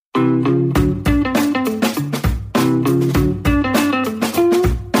You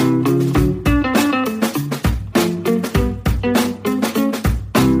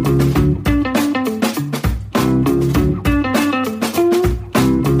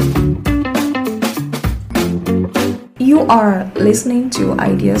are listening to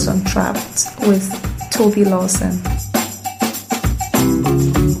Ideas Untrapped with Toby Lawson.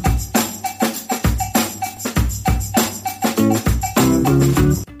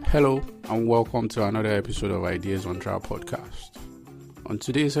 Hello and welcome to another episode of Ideas Untrapped podcast. On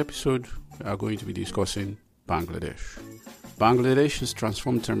today's episode, we are going to be discussing Bangladesh. Bangladesh has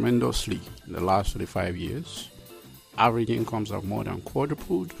transformed tremendously in the last 35 years. Average incomes have more than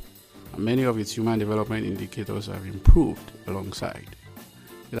quadrupled, and many of its human development indicators have improved alongside.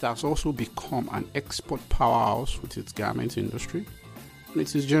 It has also become an export powerhouse with its garment industry, and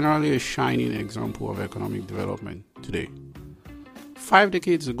it is generally a shining example of economic development today. 5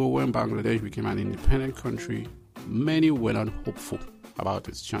 decades ago, when Bangladesh became an independent country, many were not hopeful about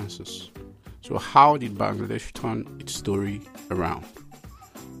its chances. So how did Bangladesh turn its story around?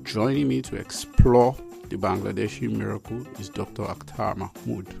 Joining me to explore the Bangladeshi miracle is Dr. Akhtar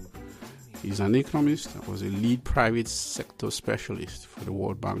Mahmood. He's an economist and was a lead private sector specialist for the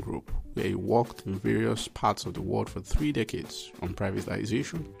World Bank Group, where he worked in various parts of the world for 3 decades on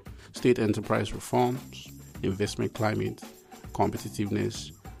privatization, state enterprise reforms, investment climate,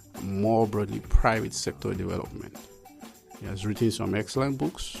 competitiveness, and more broadly private sector development. He has written some excellent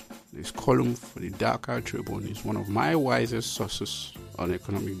books. His column for the Dhaka Tribune is one of my wisest sources on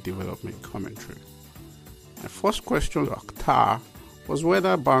economic development commentary. My first question to Akhtar was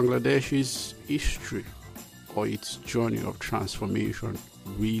whether Bangladesh's history or its journey of transformation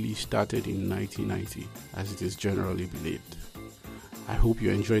really started in 1990, as it is generally believed. I hope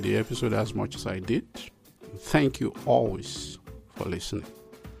you enjoyed the episode as much as I did. Thank you always for listening.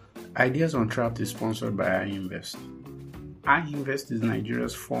 Ideas Untrapped is sponsored by iInvest. iInvest is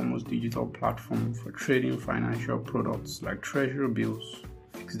Nigeria's foremost digital platform for trading financial products like treasury bills,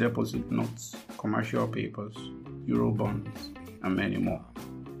 fixed deposit notes, commercial papers, euro bonds, and many more.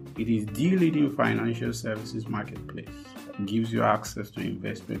 It is the leading financial services marketplace that gives you access to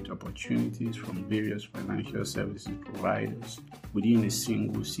investment opportunities from various financial services providers within a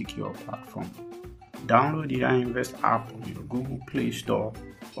single secure platform. Download the iInvest app on your Google Play Store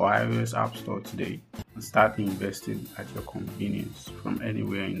or iOS App Store today and start investing at your convenience from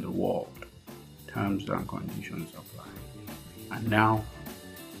anywhere in the world. Terms and conditions apply. And now,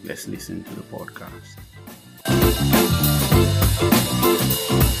 let's listen to the podcast.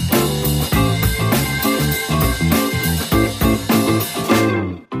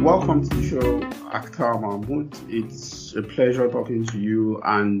 Welcome to the show, Akhtar Mahmood. It's a pleasure talking to you,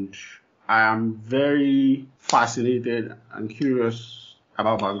 and I am very fascinated and curious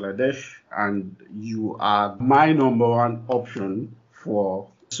about Bangladesh, and you are my number one option for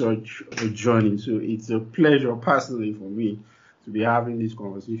such a journey. So it's a pleasure personally for me to be having this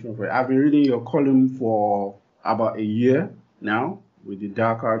conversation. I've been reading your column for about a year now with the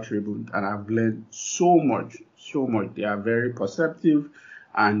Dhaka Tribune, and I've learned so much. They are very perceptive,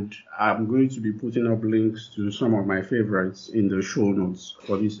 and I'm going to be putting up links to some of my favorites in the show notes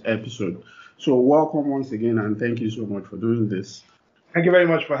for this episode. So welcome once again, and thank you so much for doing this. Thank you very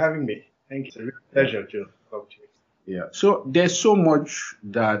much for having me. Thank you. It's a real pleasure to talk to you. Yeah. So there's so much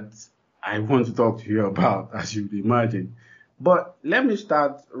that I want to talk to you about, as you'd imagine. But let me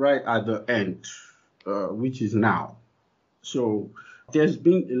start right at the end, which is now. So there's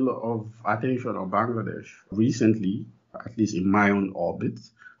been a lot of attention on Bangladesh recently, at least in my own orbit.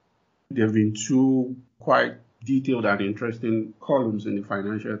 There have been 2 quite detailed and interesting columns in the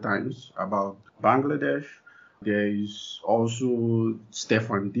Financial Times about Bangladesh. There is also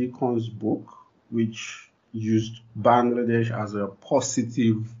Stefan Deacon's book, which used Bangladesh as a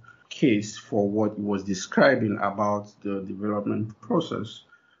positive case for what he was describing about the development process.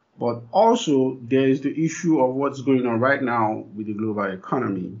 But also there is the issue of what's going on right now with the global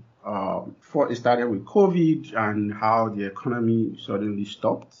economy. It started with COVID and how the economy suddenly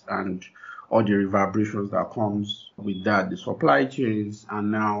stopped and all the reverberations that comes with that, the supply chains,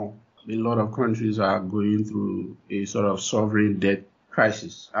 and now a lot of countries are going through a sort of sovereign debt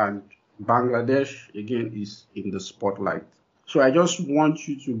crisis. And Bangladesh, again, is in the spotlight. So I just want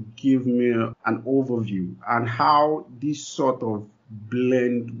you to give me an overview on how this sort of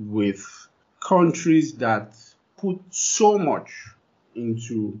blend with countries that put so much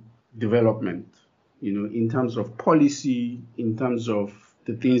into development, in terms of policy, in terms of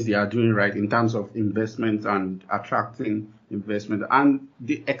the things they are doing right, in terms of investment and attracting investment and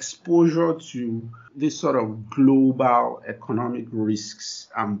the exposure to this sort of global economic risks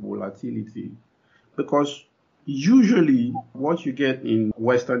and volatility. Because usually what you get in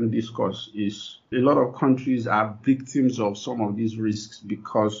Western discourse is a lot of countries are victims of some of these risks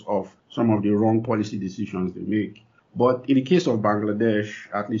because of some of the wrong policy decisions they make. But in the case of Bangladesh,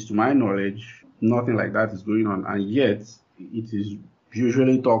 at least to my knowledge, nothing like that is going on. And yet it is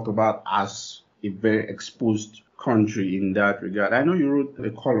usually talked about as a very exposed country in that regard. I know you wrote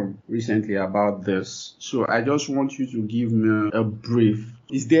a column recently about this, so I just want you to give me a brief.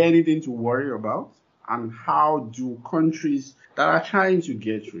 Is there anything to worry about? And how do countries that are trying to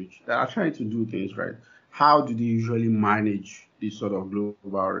get rich, that are trying to do things right, how do they usually manage these sort of global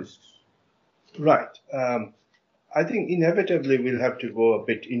risks? Right. I think inevitably we'll have to go a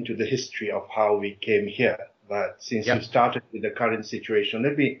bit into the history of how we came here. But since you started with the current situation,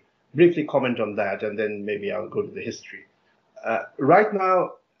 let me briefly comment on that, and then maybe I'll go to the history. Right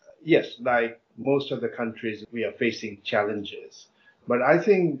now, yes, like most of the countries, we are facing challenges. But I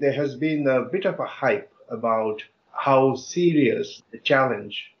think there has been a bit of a hype about how serious the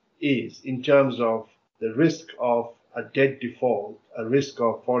challenge is in terms of the risk of a debt default, a risk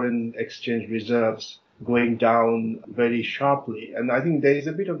of foreign exchange reserves going down very sharply. And I think there is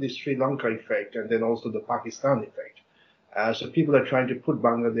a bit of the Sri Lanka effect and then also the Pakistan effect. So people are trying to put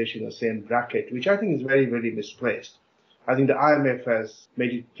Bangladesh in the same bracket, which I think is very, very misplaced. I think the IMF has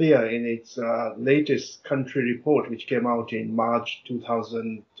made it clear in its latest country report, which came out in March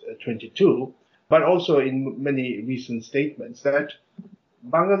 2022, but also in many recent statements, that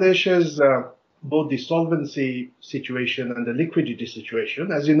Bangladesh's both the solvency situation and the liquidity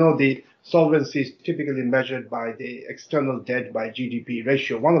situation. As you know, the solvency is typically measured by the external debt by GDP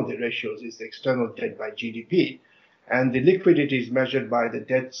ratio. One of the ratios is the external debt by GDP. And the liquidity is measured by the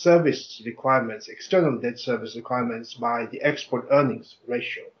debt service requirements, external debt service requirements by the export earnings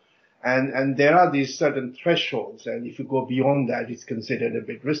ratio. And there are these certain thresholds. And if you go beyond that, it's considered a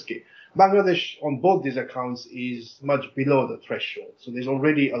bit risky. Bangladesh on both these accounts is much below the threshold. So there's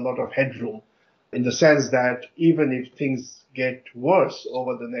already a lot of headroom in the sense that even if things get worse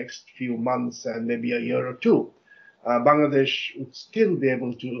over the next few months and maybe a year or two, Bangladesh would still be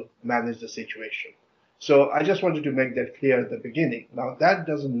able to manage the situation. So I just wanted to make that clear at the beginning. Now, that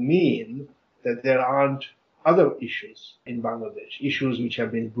doesn't mean that there aren't other issues in Bangladesh, issues which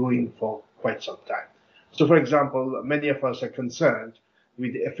have been brewing for quite some time. So, for example, many of us are concerned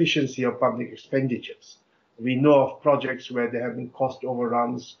with the efficiency of public expenditures. We know of projects where there have been cost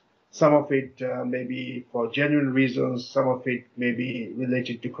overruns. Some of it may be for genuine reasons. Some of it may be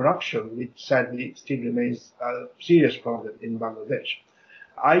related to corruption, which sadly still remains a serious problem in Bangladesh.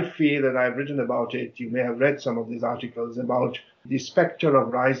 I feel, and I've written about it, you may have read some of these articles about the specter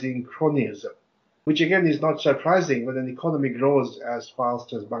of rising cronyism, which again is not surprising when an economy grows as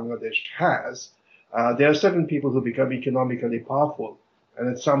fast as Bangladesh has. There are certain people who become economically powerful, and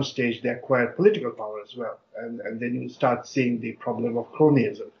at some stage they acquire political power as well. And then you start seeing the problem of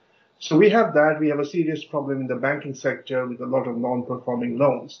cronyism. So we have that. We have a serious problem in the banking sector with a lot of non-performing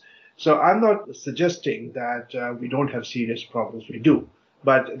loans. So I'm not suggesting that we don't have serious problems. We do.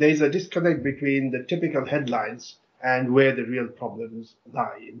 But there is a disconnect between the typical headlines and where the real problems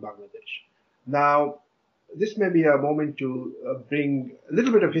lie in Bangladesh. Now, this may be a moment to bring a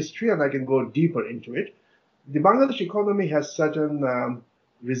little bit of history, and I can go deeper into it. The Bangladesh economy has certain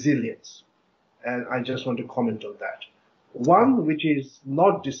resilience, and I just want to comment on that. One, which is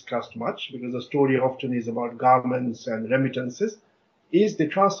not discussed much, because the story often is about garments and remittances, is the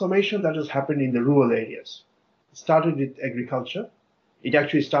transformation that has happened in the rural areas. It started with agriculture. It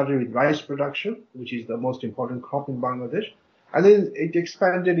actually started with rice production, which is the most important crop in Bangladesh. And then it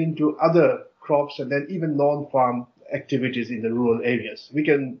expanded into other crops and then even non-farm activities in the rural areas. We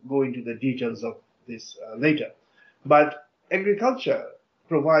can go into the details of this later. But agriculture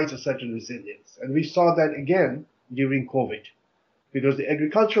provides a certain resilience. And we saw that again during COVID, because the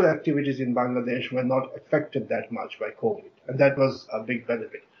agricultural activities in Bangladesh were not affected that much by COVID. And that was a big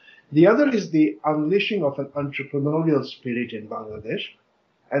benefit. The other is the unleashing of an entrepreneurial spirit in Bangladesh.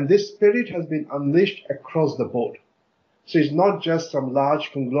 And this spirit has been unleashed across the board. So it's not just some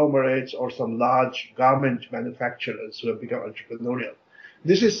large conglomerates or some large garment manufacturers who have become entrepreneurial.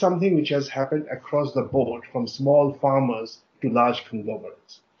 This is something which has happened across the board, from small farmers to large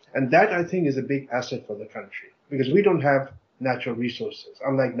conglomerates. And that, I think, is a big asset for the country, because we don't have natural resources.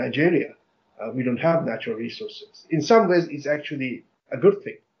 Unlike Nigeria, we don't have natural resources. In some ways, it's actually a good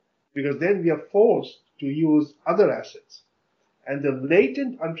thing, because then we are forced to use other assets. And the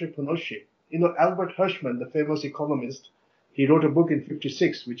latent entrepreneurship, Albert Hirschman, the famous economist, he wrote a book in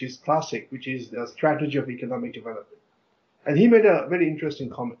 1956, which is classic, which is the strategy of economic development. And he made a very interesting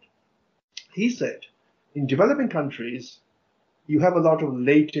comment. He said, in developing countries, you have a lot of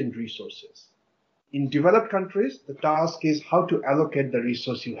latent resources. In developed countries, the task is how to allocate the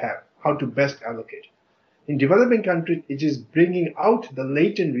resource you have, how to best allocate. In developing countries, it is bringing out the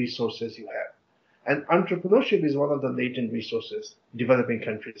latent resources you have. And entrepreneurship is one of the latent resources developing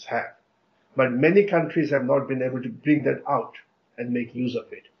countries have. But many countries have not been able to bring that out and make use of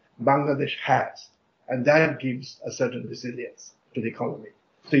it. Bangladesh has, and that gives a certain resilience to the economy.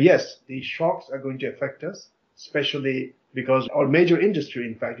 So yes, these shocks are going to affect us, especially because our major industry,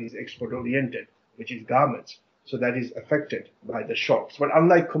 in fact, is export-oriented, which is garments. So that is affected by the shocks. But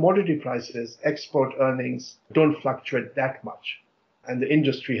unlike commodity prices, export earnings don't fluctuate that much. And the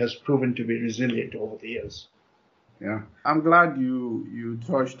industry has proven to be resilient over the years. Yeah, I'm glad you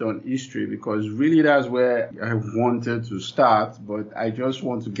touched on history, because really that's where I wanted to start, but I just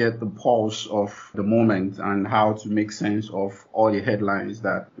want to get the pulse of the moment and how to make sense of all the headlines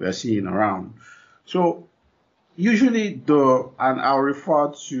that we're seeing around. So usually and I'll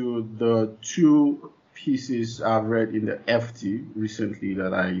refer to the two pieces I've read in the FT recently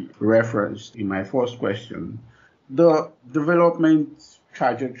that I referenced in my first question. The development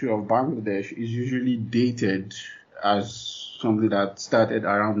trajectory of Bangladesh is usually dated as something that started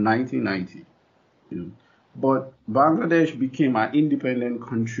around 1990. But Bangladesh became an independent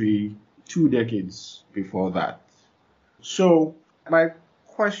country 2 decades before that. So my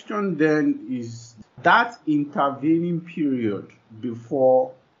question then is, that intervening period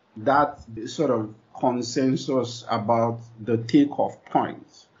before that sort of consensus about the takeoff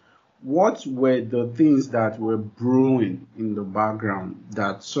point, what were the things that were brewing in the background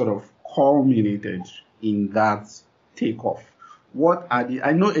that sort of culminated in that takeoff? What are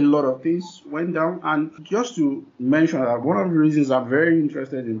I know a lot of things went down, and just to mention that one of the reasons I'm very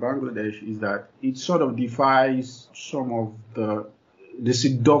interested in Bangladesh is that it sort of defies some of the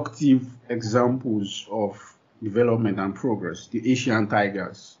seductive examples of development and progress, the Asian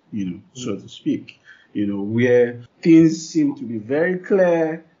tigers, so to speak, where things seem to be very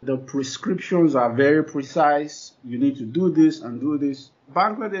clear, the prescriptions are very precise, you need to do this and do this.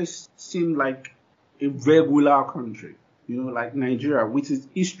 Bangladesh seemed like a regular country, like Nigeria, with its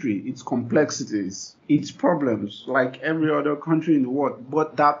history, its complexities, its problems, like every other country in the world,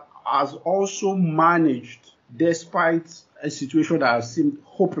 but that has also managed, despite a situation that has seemed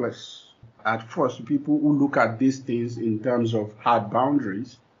hopeless at first to people who look at these things in terms of hard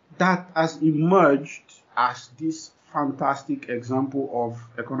boundaries, that has emerged as this fantastic example of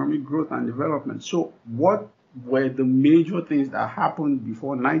economic growth and development. So what were the major things that happened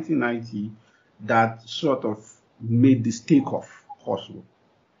before 1990 that sort of made this takeoff possible?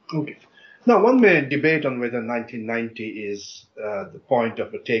 Okay. Now, one may debate on whether 1990 is the point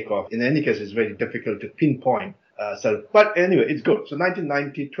of a takeoff. In any case, it's very difficult to pinpoint. But anyway, it's good. So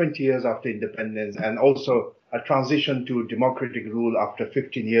 1990, 20 years after independence, and also a transition to democratic rule after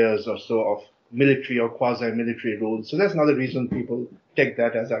 15 years or so of military or quasi-military rule. So that's another reason people take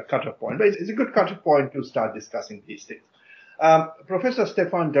that as a cutoff point. But it's a good cutoff point to start discussing these things. Professor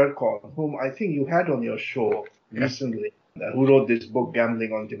Stefan Dercon, whom I think you had on your show recently, who wrote this book,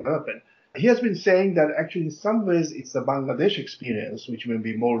 Gambling on Development, he has been saying that actually in some ways it's the Bangladesh experience which may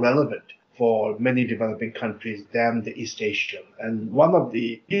be more relevant for many developing countries than the East Asian. And one of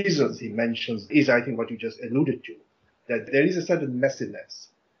the reasons he mentions is, I think, what you just alluded to, that there is a certain messiness,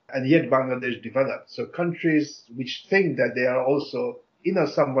 and yet Bangladesh developed. So countries which think that they are also in a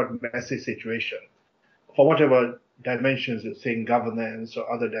somewhat messy situation, for whatever dimensions you think, governance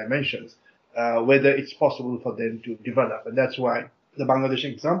or other dimensions, whether it's possible for them to develop. And that's why the Bangladesh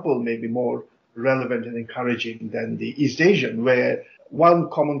example may be more relevant and encouraging than the East Asian, where one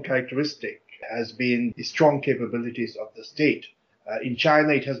common characteristic has been the strong capabilities of the state. In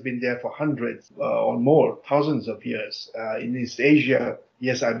China, it has been there for hundreds or more, thousands of years. In East Asia,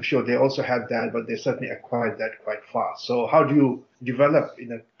 yes, I'm sure they also had that, but they certainly acquired that quite fast. So how do you develop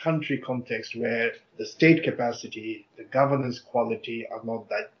in a country context where the state capacity, the governance quality are not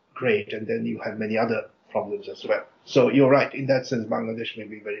that great, and then you have many other problems as well? So you're right. In that sense, Bangladesh may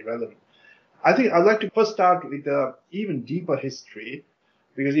be very relevant. I think I'd like to first start with an even deeper history,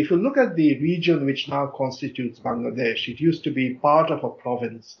 because if you look at the region which now constitutes Bangladesh, it used to be part of a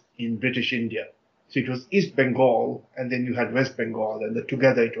province in British India. So it was East Bengal, and then you had West Bengal, and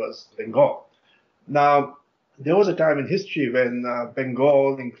together it was Bengal. Now, there was a time in history when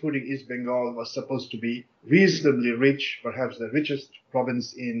Bengal, including East Bengal, was supposed to be reasonably rich, perhaps the richest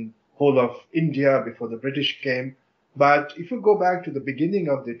province in whole of India before the British came. But if you go back to the beginning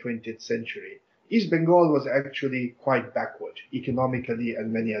of the 20th century, East Bengal was actually quite backward economically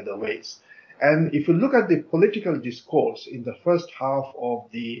and many other ways. And if you look at the political discourse in the first half of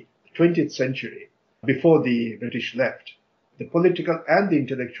the 20th century, before the British left, the political and the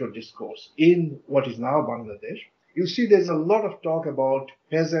intellectual discourse in what is now Bangladesh, you see there's a lot of talk about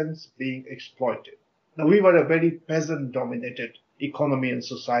peasants being exploited. Now, we were a very peasant-dominated economy and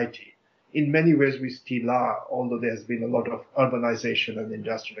society. In many ways, we still are, although there has been a lot of urbanization and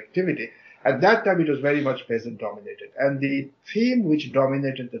industrial activity. At that time, it was very much peasant-dominated. And the theme which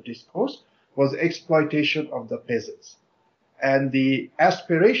dominated the discourse was exploitation of the peasants. And the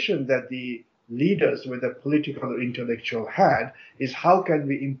aspiration that the leaders, whether political or intellectual, had is how can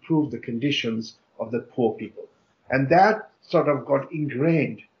we improve the conditions of the poor people. And that sort of got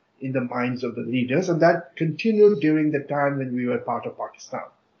ingrained in the minds of the leaders, and that continued during the time when we were part of Pakistan.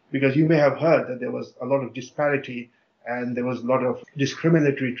 Because you may have heard that there was a lot of disparity and there was a lot of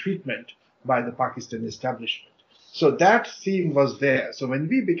discriminatory treatment by the Pakistan establishment. So that theme was there. So when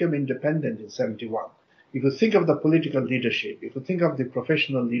we became independent in 71, if you think of the political leadership, if you think of the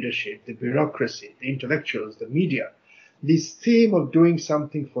professional leadership, the bureaucracy, the intellectuals, the media, this theme of doing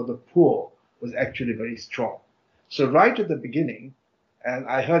something for the poor was actually very strong. So right at the beginning, and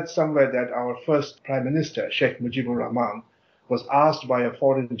I heard somewhere that our first Prime Minister, Sheikh Mujibur Rahman, was asked by a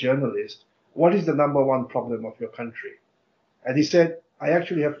foreign journalist, what is the number one problem of your country? And he said, I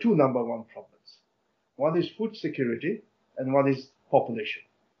actually have two number one problems. One is food security and one is population.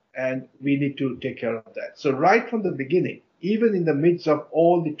 And we need to take care of that. So right from the beginning, even in the midst of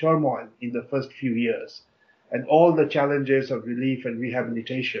all the turmoil in the first few years and all the challenges of relief and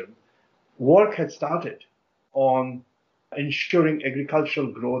rehabilitation, work had started on ensuring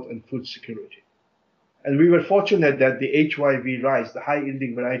agricultural growth and food security. And we were fortunate that the HYV rice, the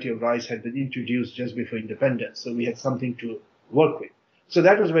high-yielding variety of rice, had been introduced just before independence. So we had something to work with. So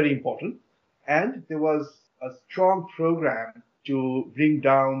that was very important. And there was a strong program to bring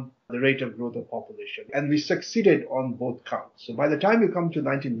down the rate of growth of population. And we succeeded on both counts. So by the time you come to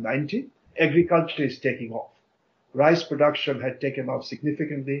 1990, agriculture is taking off. Rice production had taken off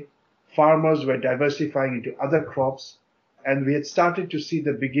significantly. Farmers were diversifying into other crops. And we had started to see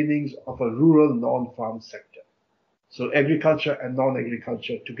the beginnings of a rural non-farm sector. So agriculture and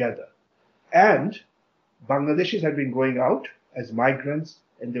non-agriculture together. And Bangladeshis had been going out as migrants,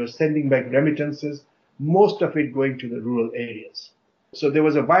 and they were sending back remittances, most of it going to the rural areas. So there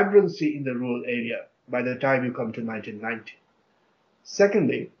was a vibrancy in the rural area by the time you come to 1990.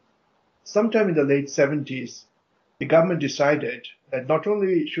 Secondly, sometime in the late 70s, the government decided that not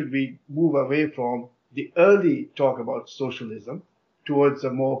only should we move away from the early talk about socialism towards a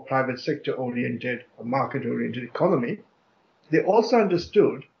more private sector oriented, market oriented economy, they also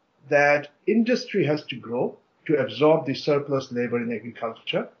understood that industry has to grow to absorb the surplus labor in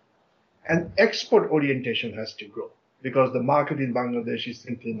agriculture, and export orientation has to grow because the market in Bangladesh is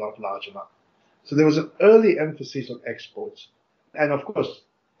simply not large enough. So there was an early emphasis on exports. And of course,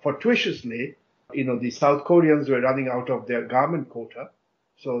 fortuitously, the South Koreans were running out of their garment quota.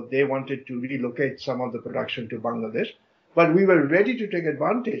 So they wanted to relocate some of the production to Bangladesh. But we were ready to take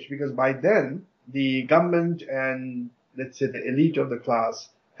advantage because by then the government and, let's say, the elite of the class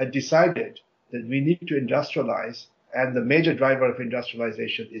had decided that we need to industrialize, and the major driver of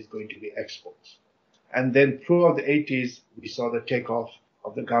industrialization is going to be exports. And then throughout the 80s, we saw the takeoff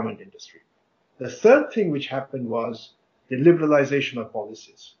of the garment industry. The third thing which happened was the liberalization of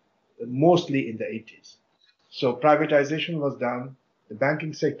policies, mostly in the 80s. So privatization was done. The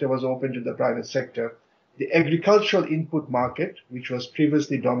banking sector was open to the private sector. The agricultural input market, which was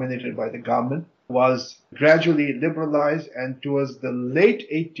previously dominated by the government, was gradually liberalized, and towards the late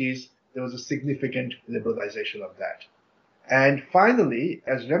 80s, there was a significant liberalization of that. And finally,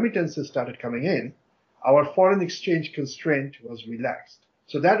 as remittances started coming in, our foreign exchange constraint was relaxed.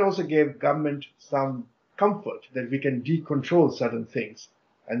 So that also gave government some comfort that we can decontrol certain things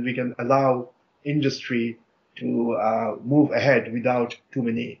and we can allow industry to move ahead without too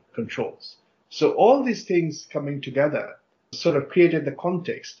many controls. So all these things coming together sort of created the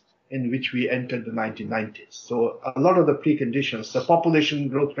context in which we entered the 1990s. So a lot of the preconditions, the population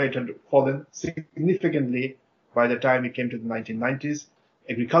growth rate had fallen significantly by the time we came to the 1990s.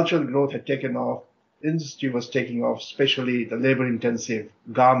 Agricultural growth had taken off. Industry was taking off, especially the labor-intensive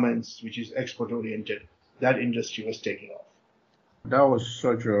garments, which is export-oriented. That industry was taking off. That was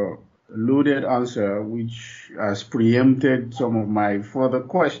such a loaded answer, which has preempted some of my further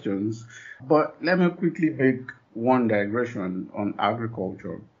questions. But let me quickly make one digression on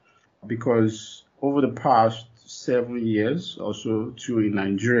agriculture, because over the past 7 years or so, too, in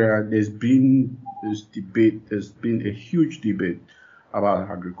Nigeria, there's been a huge debate about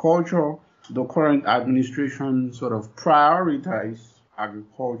agriculture. The current administration sort of prioritized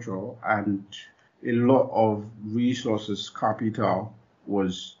agriculture, and a lot of resources, capital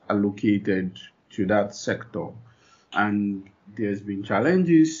was allocated to that sector. And there's been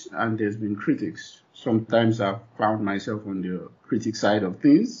challenges and there's been critics. Sometimes I've found myself on the critic side of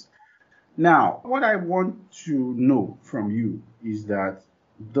things. Now, what I want to know from you is that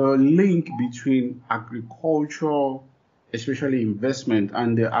the link between agriculture, especially investment,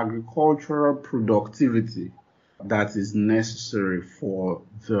 and the agricultural productivity that is necessary for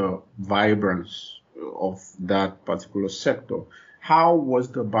the vibrance of that particular sector. How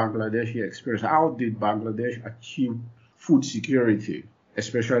was the Bangladeshi experience? How did Bangladesh achieve food security,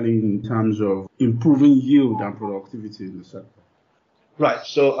 especially in terms of improving yield and productivity in the sector? Right.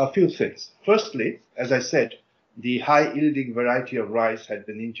 So a few things. Firstly, as I said, the high-yielding variety of rice had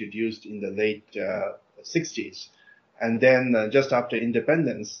been introduced in the late 60s. And then just after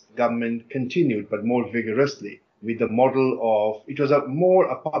independence, government continued, but more vigorously, with the model of, it was a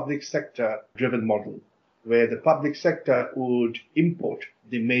public sector driven model, where the public sector would import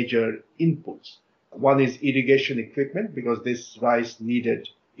the major inputs. One is irrigation equipment, because this rice needed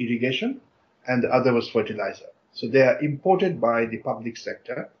irrigation, and the other was fertilizer. So they are imported by the public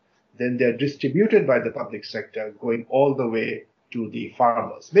sector, then they're distributed by the public sector, going all the way to the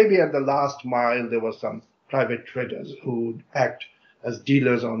farmers. Maybe at the last mile, there were some private traders who would act as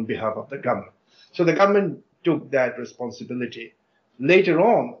dealers on behalf of the government. So the government took that responsibility. Later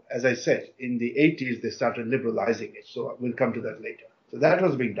on, as I said, in the 80s, they started liberalizing it. So we'll come to that later. So that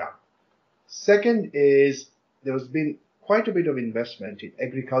was being done. Second is there has been quite a bit of investment in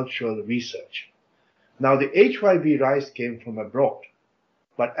agricultural research. Now, the HYB rice came from abroad,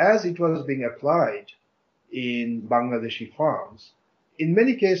 but as it was being applied in Bangladeshi farms, in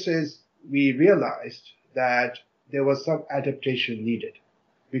many cases, we realized that there was some adaptation needed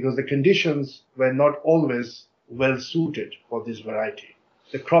because the conditions were not always well suited for this variety.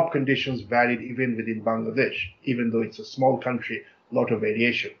 The crop conditions varied even within Bangladesh, even though it's a small country, a lot of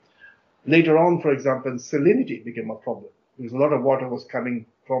variation. Later on, for example, salinity became a problem because a lot of water was coming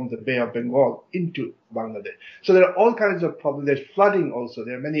from the Bay of Bengal into Bangladesh. So there are all kinds of problems. There's flooding also.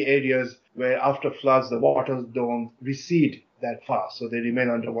 There are many areas where after floods, the waters don't recede that fast, so they remain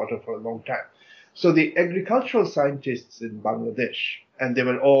underwater for a long time. So the agricultural scientists in Bangladesh, and they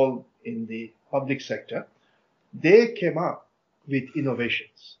were all in the public sector, they came up with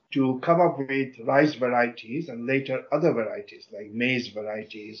innovations to come up with rice varieties and later other varieties like maize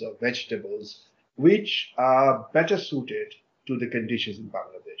varieties or vegetables, which are better suited to the conditions in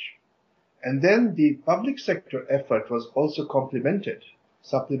Bangladesh. And then the public sector effort was also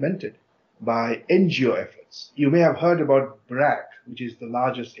supplemented by NGO efforts. You may have heard about BRAC, which is the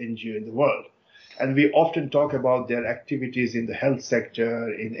largest NGO in the world. And we often talk about their activities in the health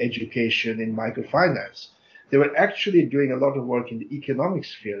sector, in education, in microfinance. They were actually doing a lot of work in the economic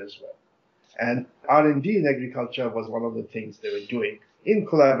sphere as well. And R&D in agriculture was one of the things they were doing in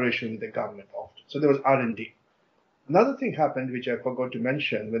collaboration with the government often. So there was R&D. Another thing happened, which I forgot to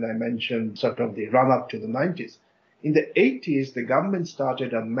mention when I mentioned sort of the run-up to the 90s. In the 80s, the government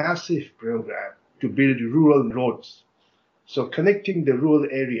started a massive program to build rural roads. So connecting the rural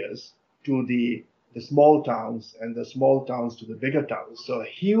areas to the small towns and the small towns to the bigger towns. So a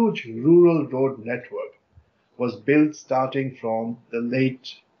huge rural road network was built starting from the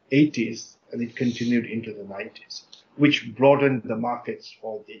late 80s and it continued into the 90s, which broadened the markets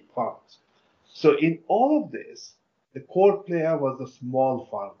for the farmers. So in all of this, the core player was the small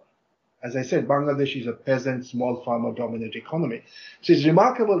farmer. As I said, Bangladesh is a peasant, small farmer dominant economy. So it's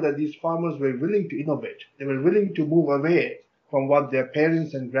remarkable that these farmers were willing to innovate. They were willing to move away from what their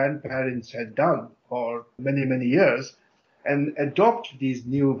parents and grandparents had done for many, many years and adopt these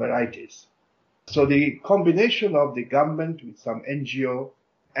new varieties. So the combination of the government with some NGO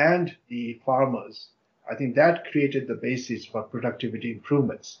and the farmers, I think that created the basis for productivity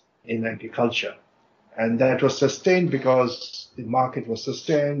improvements in agriculture. And that was sustained because the market was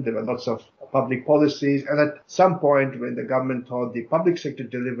sustained. There were lots of public policies. And at some point when the government thought the public sector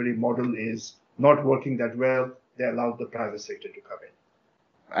delivery model is not working that well, they allowed the private sector to come in.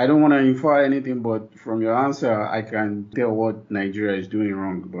 I don't want to infer anything, but from your answer, I can tell what Nigeria is doing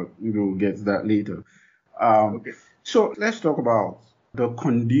wrong, but we will get to that later. Okay. So let's talk about the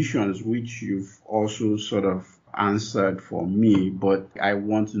conditions which you've also sort of answered for me, but I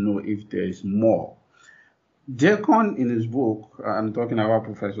want to know if there is more. Deacon, in his book, I'm talking about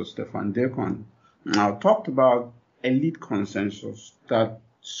Professor Stefan Deacon, talked about elite consensus that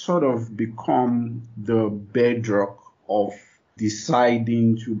sort of become the bedrock of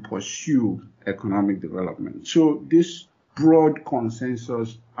deciding to pursue economic development. So this broad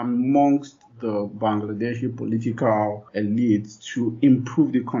consensus amongst the Bangladeshi political elite to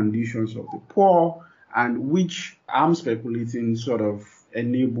improve the conditions of the poor, and which I'm speculating sort of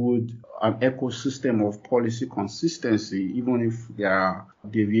enabled an ecosystem of policy consistency, even if there are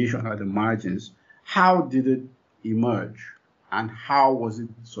deviations at the margins. How did it emerge, and how was it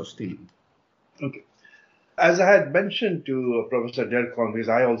sustained? Okay. As I had mentioned to Professor Delcon, because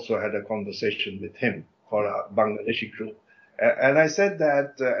I also had a conversation with him for a Bangladeshi group, and I said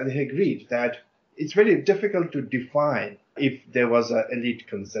that, and he agreed that it's very difficult to define if there was an elite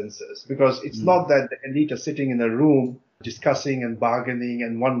consensus, because it's not that the elite are sitting in a room discussing and bargaining,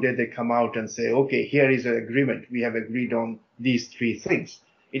 and one day they come out and say, okay, here is an agreement. We have agreed on these three things.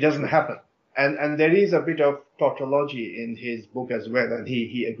 It doesn't happen. And there is a bit of tautology in his book as well, and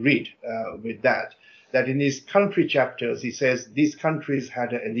he agreed with that in his country chapters, he says these countries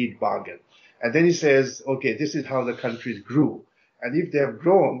had an elite bargain. And then he says, okay, this is how the countries grew. And if they have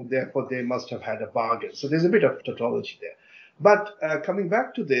grown, therefore they must have had a bargain. So there's a bit of tautology there. But coming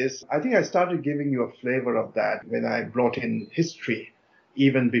back to this, I think I started giving you a flavor of that when I brought in history,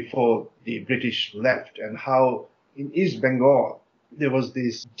 even before the British left, and how in East Bengal, there was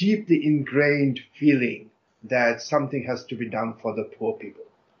this deeply ingrained feeling that something has to be done for the poor people.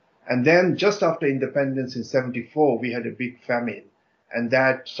 And then just after independence in 1974, we had a big famine. And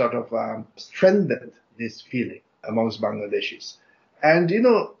that sort of strengthened this feeling amongst Bangladeshis. And,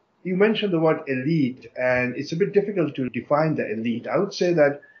 you mentioned the word elite, and it's a bit difficult to define the elite. I would say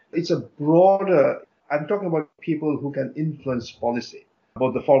that it's a broader, I'm talking about people who can influence policy,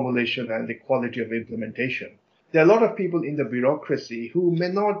 both the formulation and the quality of implementation. There are a lot of people in the bureaucracy who may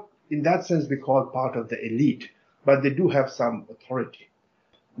not, in that sense, be called part of the elite, but they do have some authority.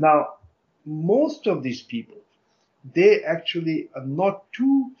 Now, most of these people, they actually are not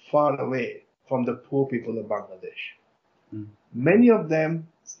too far away from the poor people of Bangladesh. Many of them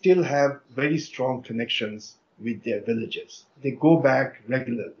still have very strong connections with their villages. They go back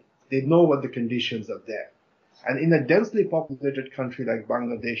regularly. They know what the conditions are there. And in a densely populated country like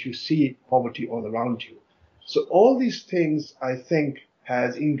Bangladesh, you see poverty all around you. So all these things, I think,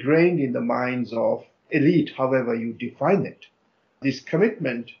 has ingrained in the minds of elite, however you define it, this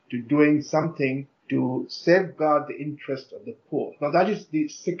commitment to doing something to safeguard the interest of the poor. Now that is the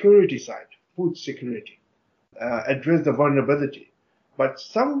security side, food security, address the vulnerability. But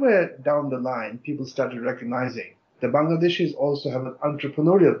somewhere down the line, people started recognizing the Bangladeshis also have an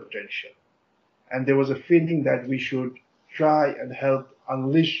entrepreneurial potential. And there was a feeling that we should try and help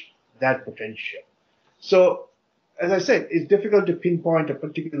unleash that potential. So, as I said, it's difficult to pinpoint a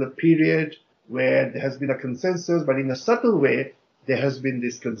particular period where there has been a consensus, but in a subtle way, there has been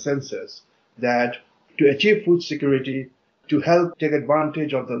this consensus that to achieve food security, to help take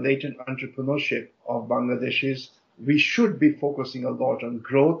advantage of the latent entrepreneurship of Bangladeshis, we should be focusing a lot on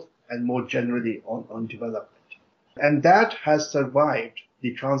growth and more generally on development. And that has survived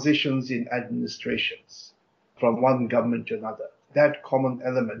the transitions in administrations from one government to another. That common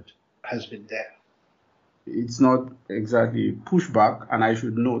element has been there. It's not exactly pushback, and I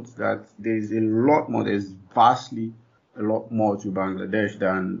should note that there's vastly a lot more to Bangladesh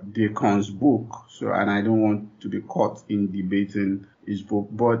than Delcon's book. So, and I don't want to be caught in debating his book.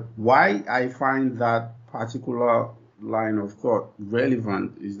 But why I find that particular line of thought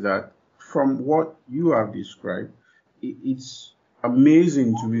relevant is that from what you have described, it's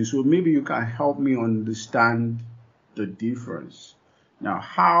amazing to me. So maybe you can help me understand the difference. Now,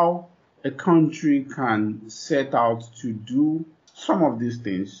 how a country can set out to do some of these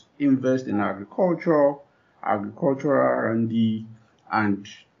things, invest in agricultural R&D, and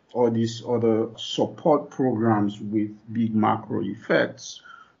all these other support programs with big macro effects.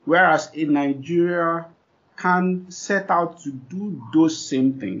 Whereas in Nigeria can set out to do those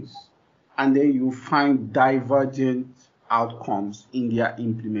same things, and then you find divergent outcomes in their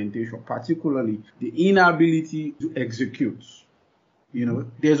implementation, particularly the inability to execute.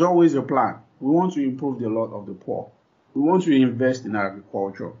 There's always a plan. We want to improve the lot of the poor. We want to invest in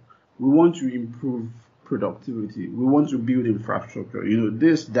agriculture. We want to improve productivity. We want to build infrastructure.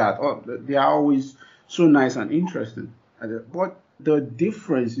 This, that. They are always so nice and interesting. But the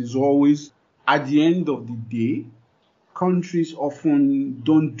difference is always, at the end of the day, countries often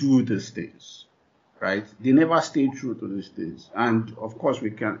don't do these things, right? They never stay true to these things. And of course,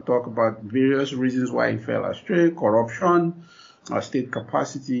 we can talk about various reasons why it fell astray, corruption, state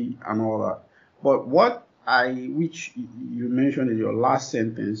capacity, and all that. But which you mentioned in your last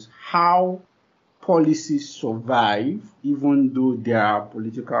sentence, how policies survive even though there are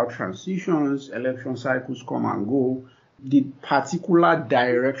political transitions, election cycles come and go, the particular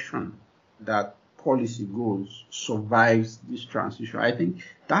direction that policy goes survives this transition. I think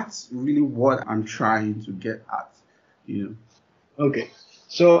that's really what I'm trying to get at, Okay.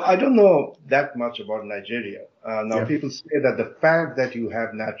 So I don't know that much about Nigeria. Now, people say that the fact that you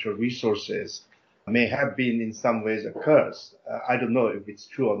have natural resources may have been in some ways a curse. I don't know if it's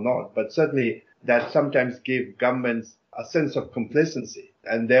true or not, but certainly that sometimes gave governments a sense of complacency.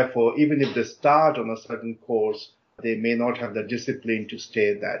 And therefore, even if they start on a certain course, they may not have the discipline to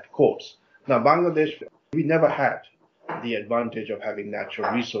stay that course. Now, Bangladesh, we never had the advantage of having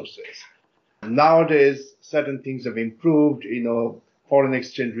natural resources. Nowadays, certain things have improved. Foreign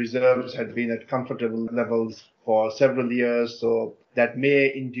exchange reserves had been at comfortable levels for several years, so that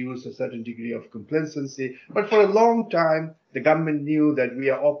may induce a certain degree of complacency. But for a long time, the government knew that we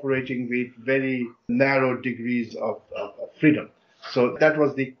are operating with very narrow degrees of freedom. So that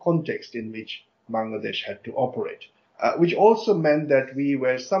was the context in which Bangladesh had to operate, which also meant that we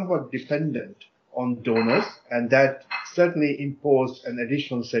were somewhat dependent on donors, and that certainly imposed an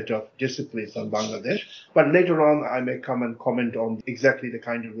additional set of disciplines on Bangladesh. But later on, I may come and comment on exactly the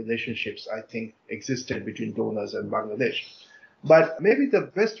kind of relationships I think existed between donors and Bangladesh. But maybe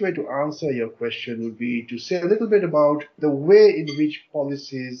the best way to answer your question would be to say a little bit about the way in which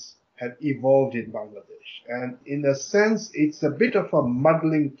policies have evolved in Bangladesh. And in a sense, it's a bit of a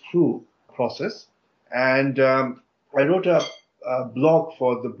muddling through process. And I wrote a blog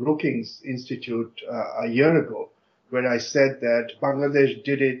for the Brookings Institute a year ago, where I said that Bangladesh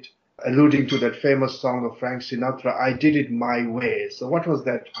did it, alluding to that famous song of Frank Sinatra, I did it my way. So what was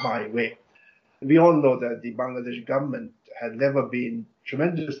that my way? We all know that the Bangladesh government had never been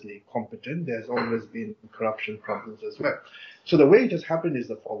tremendously competent. There's always been corruption problems as well. So the way it has happened is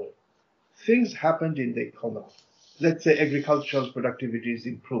the following. Things happened in the economy. Let's say agricultural productivity is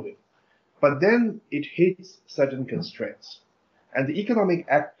improving. But then it hits certain constraints. And the economic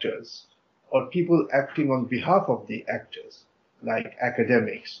actors, or people acting on behalf of the actors, like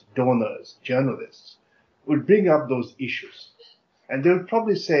academics, donors, journalists, would bring up those issues. And they would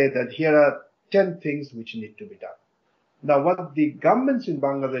probably say that here are 10 things which need to be done. Now, what the governments in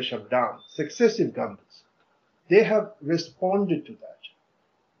Bangladesh have done, successive governments, they have responded to that.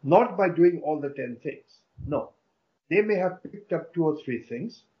 Not by doing all the 10 things. No. They may have picked up 2 or 3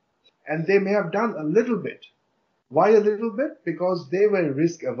 things, and they may have done a little bit. Why a little bit? Because they were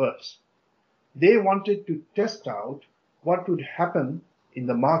risk averse. They wanted to test out what would happen in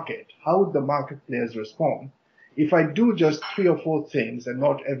the market, how would the market players respond if I do just 3 or 4 things and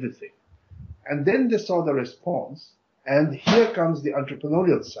not everything. And then they saw the response, and here comes the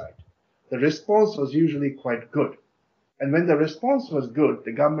entrepreneurial side. The response was usually quite good. And when the response was good,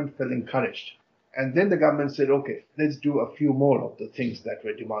 the government felt encouraged. And then the government said, okay, let's do a few more of the things that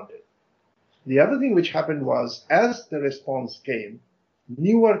were demanded. The other thing which happened was, as the response came,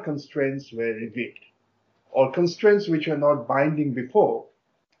 newer constraints were revealed, or constraints which were not binding before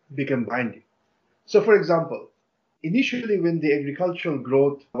became binding. So, for example, initially when the agricultural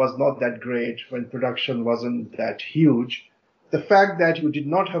growth was not that great, when production wasn't that huge, the fact that you did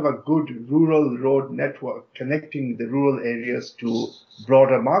not have a good rural road network connecting the rural areas to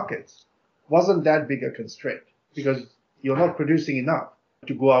broader markets wasn't that big a constraint, because you're not producing enough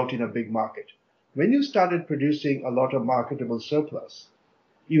to go out in a big market. When you started producing a lot of marketable surplus,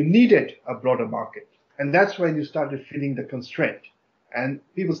 you needed a broader market. And that's when you started feeling the constraint. And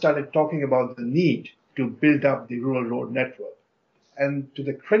people started talking about the need to build up the rural road network. And to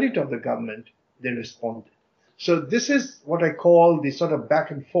the credit of the government, they responded. So this is what I call the sort of back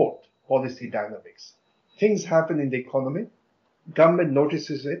and forth policy dynamics. Things happen in the economy, government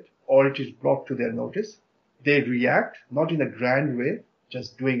notices it, or it is brought to their notice. They react, not in a grand way,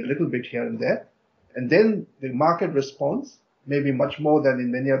 just doing a little bit here and there. And then the market responds, maybe much more than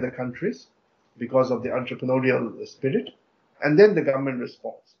in many other countries, because of the entrepreneurial spirit. And then the government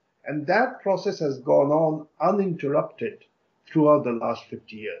responds. And that process has gone on uninterrupted throughout the last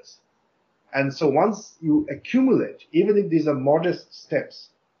 50 years. And so once you accumulate, even if these are modest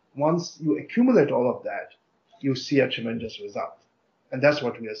steps, once you accumulate all of that, you see a tremendous result. And that's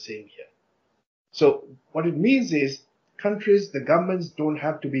what we are seeing here. So what it means is countries, the governments don't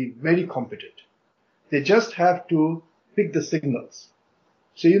have to be very competent. They just have to pick the signals.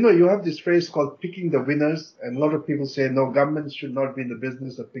 So, you have this phrase called picking the winners, and a lot of people say, no, governments should not be in the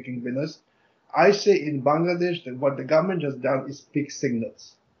business of picking winners. I say in Bangladesh that what the government has done is pick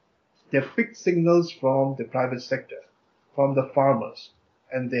signals. They've picked signals from the private sector, from the farmers,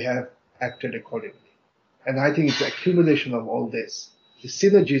 and they have acted accordingly. And I think it's the accumulation of all this, the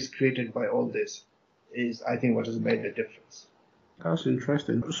synergies created by all this, is, I think, what has made the difference. That's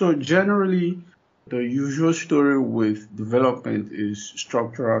interesting. So generally, the usual story with development is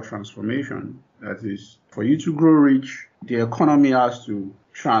structural transformation. That is, for you to grow rich, the economy has to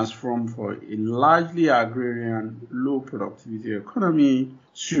transform from a largely agrarian, low productivity economy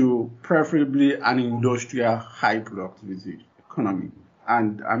to preferably an industrial, high productivity economy.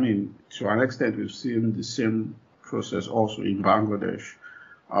 And I mean, to an extent, we've seen the same process also in Bangladesh.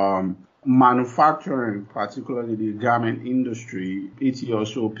 Manufacturing, particularly the garment industry, 80 or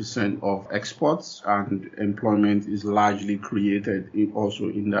so % of exports and employment is largely created also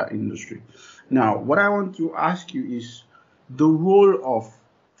in that industry. Now, what I want to ask you is the role of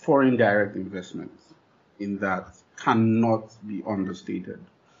foreign direct investments in that cannot be understated.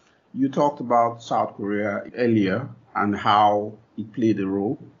 You talked about South Korea earlier and how it played a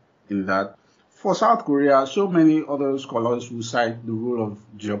role in that. For South Korea, so many other scholars will cite the role of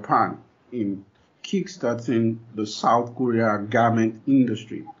Japan in kickstarting the South Korea garment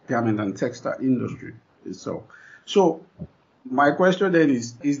and textile industry itself. So my question then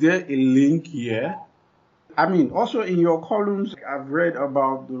is there a link here? I mean, also in your columns, I've read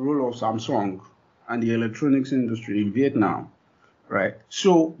about the role of Samsung and the electronics industry in Vietnam, right?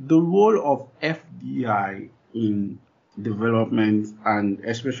 So the role of FDI in development and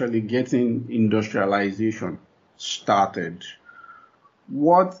especially getting industrialization started,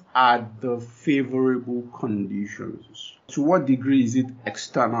 what are the favorable conditions? To what degree is it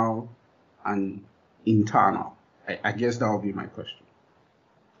external and internal? I guess that would be my question.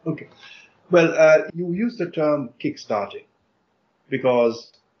 Okay. Well, you use the term kickstarting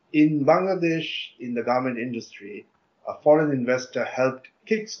because in Bangladesh, in the garment industry, a foreign investor helped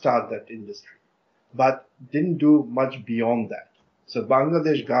kickstart that industry, but didn't do much beyond that. So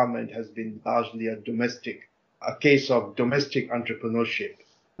Bangladesh garment has been largely a case of domestic entrepreneurship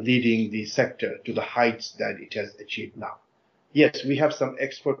leading the sector to the heights that it has achieved now. Yes, we have some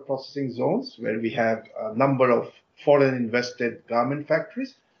export processing zones where we have a number of foreign invested garment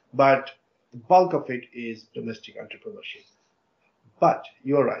factories, but the bulk of it is domestic entrepreneurship. But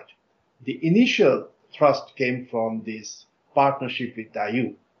you're right. The initial thrust came from this partnership with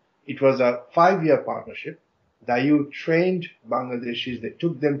Daewoo. It was a 5-year partnership. Daewoo trained Bangladeshis. They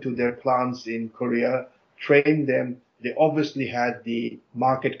took them to their plants in Korea, trained them. They obviously had the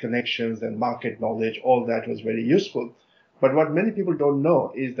market connections and market knowledge. All that was very useful. But what many people don't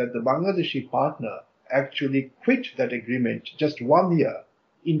know is that the Bangladeshi partner actually quit that agreement just 1 year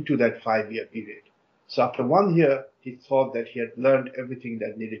into that 5-year period. So after 1 year, he thought that he had learned everything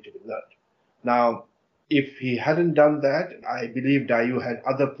that needed to be learned. Now, if he hadn't done that, I believe Daewoo had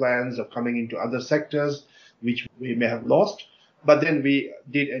other plans of coming into other sectors, which we may have lost. But then we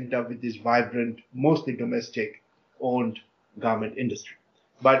did end up with this vibrant, mostly domestic-owned garment industry.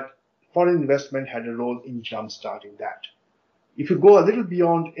 But foreign investment had a role in jump-starting that. If you go a little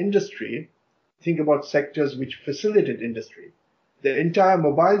beyond industry, think about sectors which facilitate industry. The entire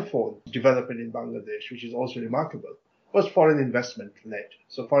mobile phone development in Bangladesh, which is also remarkable, was foreign investment led.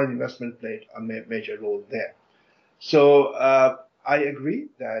 So foreign investment played a major role there. So I agree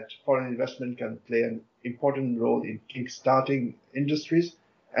that foreign investment can play an important role in kickstarting industries.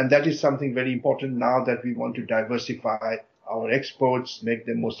 And that is something very important now that we want to diversify our exports, make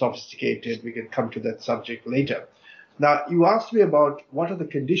them more sophisticated. We can come to that subject later. Now, you asked me about what are the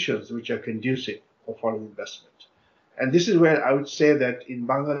conditions which are conducive for foreign investment. And this is where I would say that in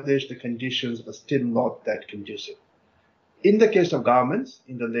Bangladesh, the conditions are still not that conducive. In the case of garments,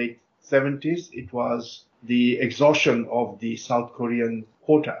 in the late 70s, it was the exhaustion of the South Korean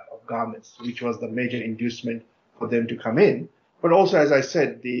quota of garments, which was the major inducement for them to come in. But also, as I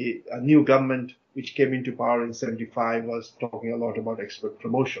said, the new government which came into power in 75 was talking a lot about export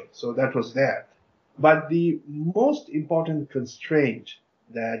promotion. So that was there. But the most important constraint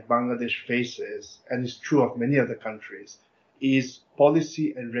that Bangladesh faces, and is true of many other countries, is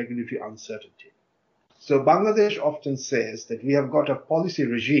policy and regulatory uncertainty. So Bangladesh often says that we have got a policy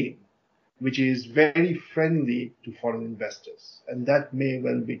regime which is very friendly to foreign investors. And that may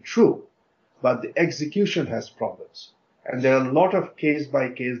well be true, but the execution has problems. And there are a lot of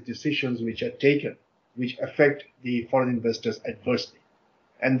case-by-case decisions which are taken, which affect the foreign investors adversely.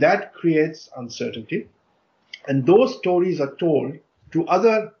 And that creates uncertainty. And those stories are told to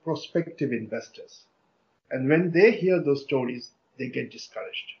other prospective investors. And when they hear those stories, they get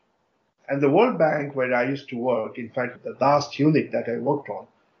discouraged. And the World Bank, where I used to work, in fact, the last unit that I worked on,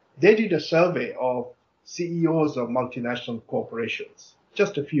 they did a survey of CEOs of multinational corporations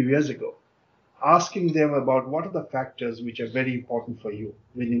just a few years ago, asking them about what are the factors which are very important for you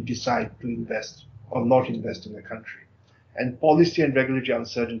when you decide to invest or not invest in a country. And policy and regulatory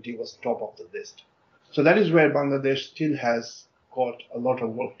uncertainty was top of the list. So that is where Bangladesh still has got a lot of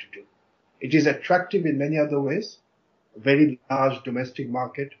work to do. It is attractive in many other ways, a very large domestic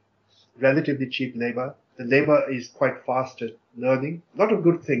market, relatively cheap labor. The labor is quite fast at learning. A lot of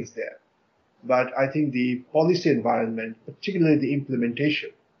good things there. But I think the policy environment, particularly the implementation,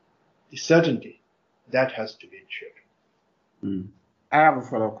 the certainty, that has to be ensured. I have a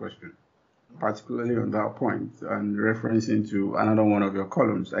follow-up question, particularly on that point, and referencing to another one of your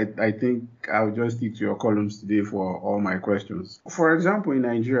columns. I think I'll just stick to your columns today for all my questions. For example, in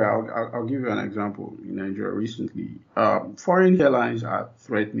Nigeria, I'll give you an example. In Nigeria recently, foreign airlines are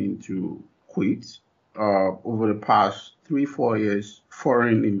threatening to quit. Over the past 3-4 years,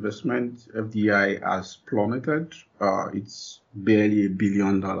 foreign investment, FDI, has plummeted. It's barely $1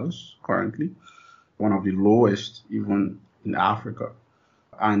 billion currently, one of the lowest even in Africa.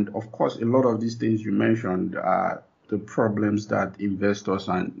 And of course, a lot of these things you mentioned are the problems that investors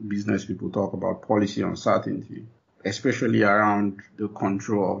and business people talk about, policy uncertainty, especially around the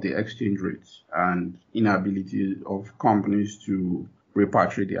control of the exchange rates and inability of companies to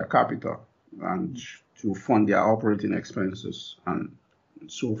repatriate their capital and to fund their operating expenses and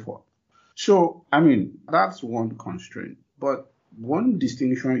so forth. So, I mean, that's one constraint. But one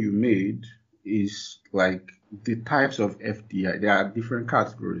distinction you made is like the types of FDI. There are different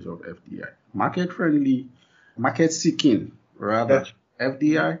categories of FDI. Market-friendly, market-seeking, rather,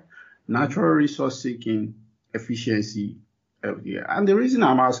 FDI, natural resource seeking, efficiency, FDI. And the reason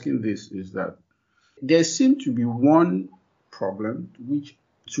I'm asking this is that there seems to be one problem which,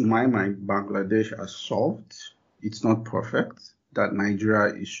 to my mind, Bangladesh has solved. It's not perfect, that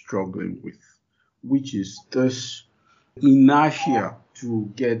Nigeria is struggling with, which is this inertia to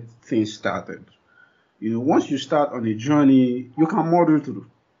get things started. You know, once you start on a journey, you can model through,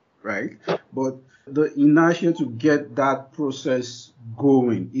 right? But the inertia to get that process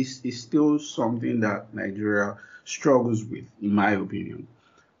going is still something that Nigeria struggles with, in my opinion.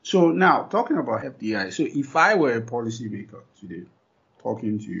 So now, talking about FDI, so if I were a policymaker today,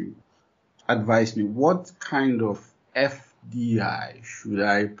 talking to you, advise me, what kind of FDI should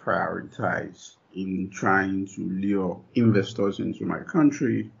I prioritize in trying to lure investors into my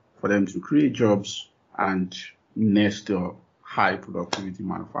country for them to create jobs and nest a high productivity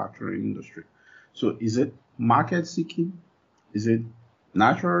manufacturing industry? So is it market seeking? Is it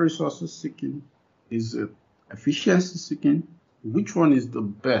natural resources seeking? Is it efficiency seeking? Which one is the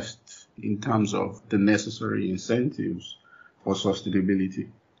best in terms of the necessary incentives for sustainability?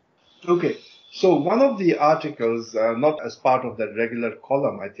 Okay. So one of the articles, not as part of that regular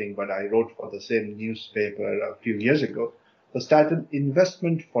column, I think, but I wrote for the same newspaper a few years ago, was titled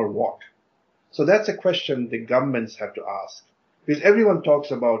Investment for What? So that's a question the governments have to ask, because everyone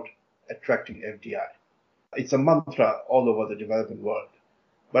talks about attracting FDI. It's a mantra all over the developing world.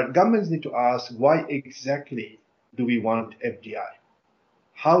 But governments need to ask, why exactly do we want FDI?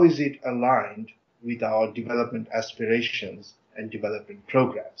 How is it aligned with our development aspirations and development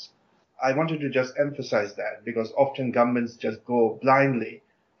programs? I wanted to just emphasize that, because often governments just go blindly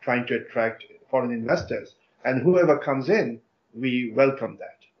trying to attract foreign investors, and whoever comes in, we welcome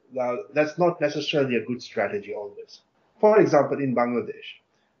that. Now, that's not necessarily a good strategy always. For example, in Bangladesh,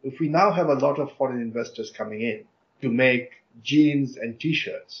 if we now have a lot of foreign investors coming in to make jeans and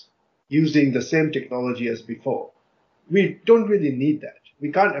t-shirts using the same technology as before, we don't really need that.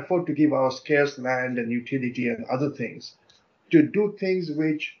 We can't afford to give our scarce land and utility and other things to do things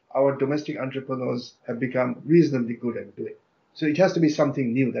which our domestic entrepreneurs have become reasonably good at doing. So it has to be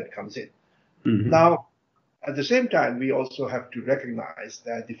something new that comes in. Mm-hmm. Now, at the same time, we also have to recognize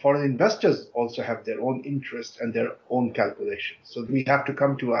that the foreign investors also have their own interests and their own calculations. So we have to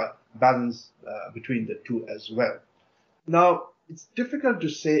come to a balance between the two as well. Now, it's difficult to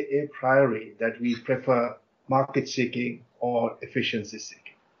say a priori that we prefer market seeking or efficiency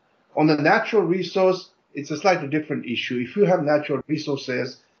seeking. On the natural resource, it's a slightly different issue. If you have natural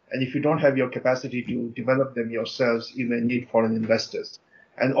resources and if you don't have your capacity to develop them yourselves, you may need foreign investors.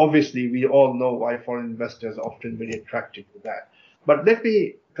 And obviously, we all know why foreign investors are often very attracted to that. But let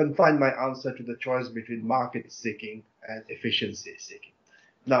me confine my answer to the choice between market seeking and efficiency seeking.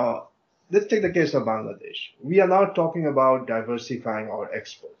 Now, let's take the case of Bangladesh. We are now talking about diversifying our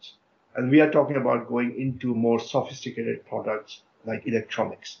exports. And we are talking about going into more sophisticated products like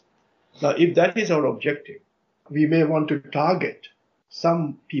electronics. Now, if that is our objective, we may want to target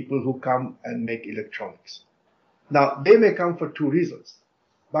some people who come and make electronics. Now, they may come for two reasons.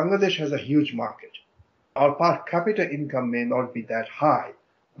 Bangladesh has a huge market. Our per capita income may not be that high,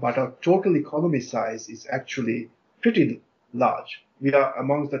 but our total economy size is actually pretty large. We are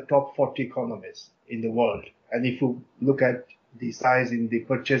amongst the top 40 economies in the world. And if you look at the size in the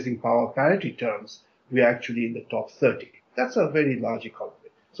purchasing power parity terms, we are actually in the top 30. That's a very large economy.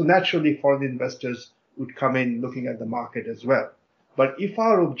 So naturally, foreign investors would come in looking at the market as well. But if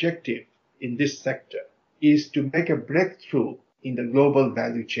our objective in this sector is to make a breakthrough in the global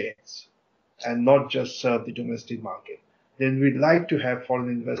value chains and not just serve the domestic market, then we'd like to have foreign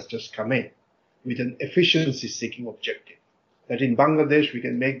investors come in with an efficiency-seeking objective. That in Bangladesh, we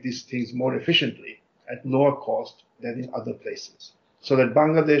can make these things more efficiently at lower cost than in other places. So that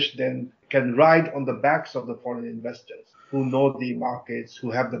Bangladesh then can ride on the backs of the foreign investors who know the markets,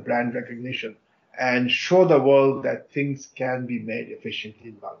 who have the brand recognition, and show the world that things can be made efficiently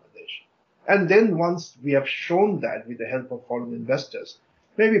in Bangladesh. And then once we have shown that with the help of foreign investors,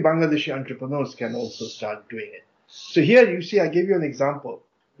 maybe Bangladeshi entrepreneurs can also start doing it. So here you see, I gave you an example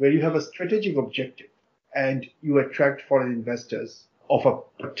where you have a strategic objective and you attract foreign investors of a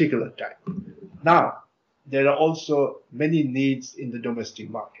particular type. Now, there are also many needs in the domestic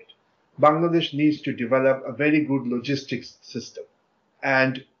market. Bangladesh needs to develop a very good logistics system,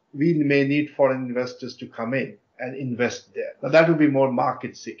 and we may need foreign investors to come in and invest there. Now, that will be more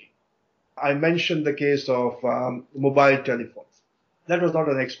market seeking. I mentioned the case of mobile telephones. That was not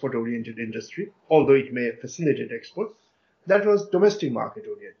an export-oriented industry, although it may facilitate exports. That was domestic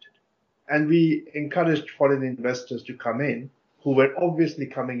market-oriented. And we encouraged foreign investors to come in who were obviously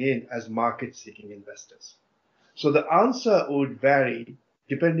coming in as market-seeking investors. So the answer would vary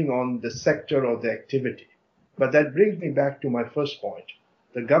depending on the sector or the activity. But that brings me back to my first point.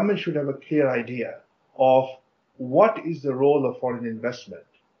 The government should have a clear idea of what is the role of foreign investment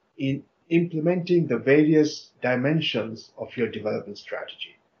in implementing the various dimensions of your development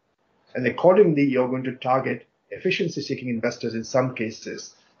strategy. And accordingly, you're going to target efficiency-seeking investors in some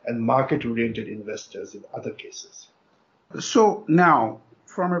cases and market-oriented investors in other cases. So now,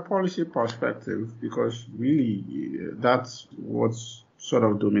 from a policy perspective, because really that's what's sort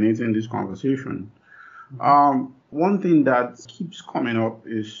of dominating this conversation, one thing that keeps coming up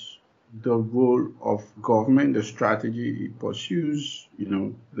is the role of government, the strategy it pursues,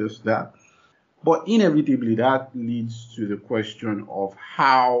 this, that. But inevitably, that leads to the question of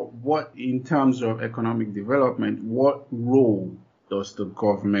what in terms of economic development, what role does the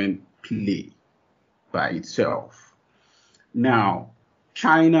government play by itself? Now,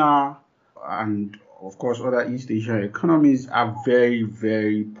 China and, of course, other East Asian economies are very,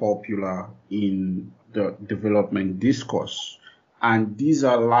 very popular in the development discourse. And these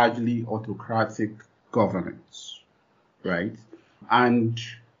are largely autocratic governments, right? And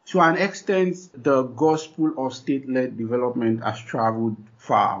to an extent, the gospel of state-led development has traveled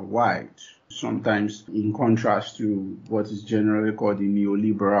far and wide, sometimes in contrast to what is generally called the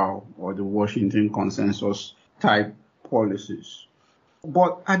neoliberal or the Washington consensus type policies.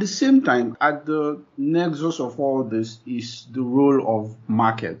 But at the same time, at the nexus of all this is the role of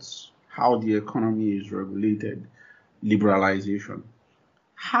markets, how the economy is regulated, liberalization.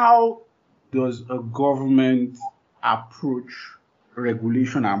 How does a government approach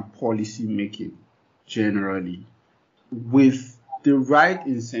regulation and policy making generally with the right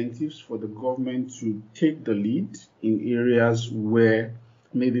incentives for the government to take the lead in areas where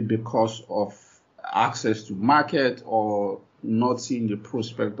maybe because of access to market or not seeing the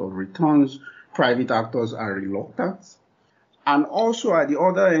prospect of returns, private actors are reluctant? And also at the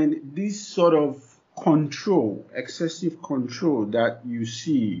other end, this sort of control, excessive control that you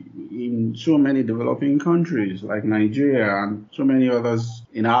see in so many developing countries like Nigeria and so many others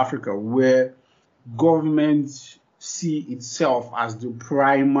in Africa, where governments see itself as the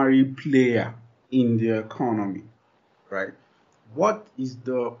primary player in the economy, right? What is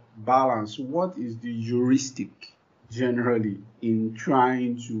the balance? What is the heuristic generally in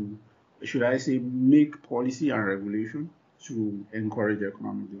trying to, should I say, make policy and regulation to encourage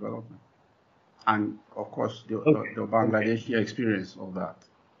economic development? And, of course, the Bangladeshi experience of that.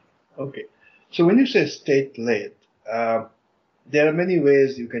 Okay. So when you say state-led, there are many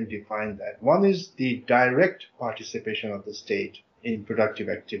ways you can define that. One is the direct participation of the state in productive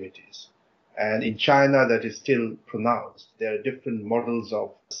activities. And in China, that is still pronounced. There are different models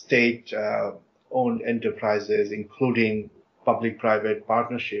of state-owned enterprises, including public-private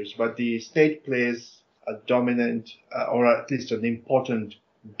partnerships. But the state plays a dominant, or at least an important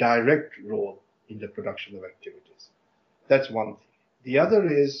direct role in the production of activities. That's one thing. The other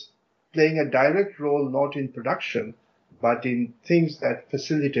is playing a direct role not in production, but in things that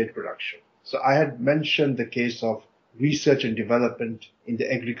facilitate production. So I had mentioned the case of research and development in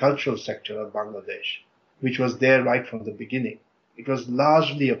the agricultural sector of Bangladesh, which was there right from the beginning. It was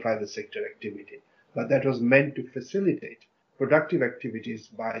largely a private sector activity, but that was meant to facilitate productive activities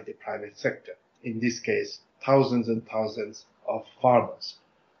by the private sector. In this case, thousands and thousands of farmers.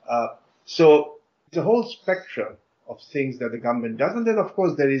 So it's a whole spectrum of things that the government does. And then, of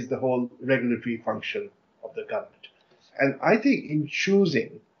course, there is the whole regulatory function of the government. And I think in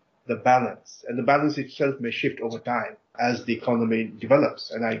choosing the balance, and the balance itself may shift over time as the economy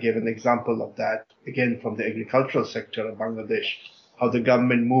develops. And I gave an example of that, again, from the agricultural sector of Bangladesh, how the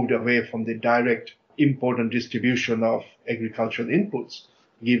government moved away from the direct import and distribution of agricultural inputs,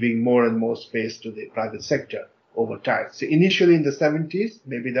 giving more and more space to the private sector over time. So initially in the 70s,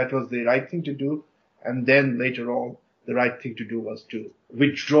 maybe that was the right thing to do. And then later on, the right thing to do was to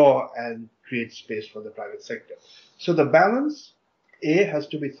withdraw and create space for the private sector. So the balance, A, has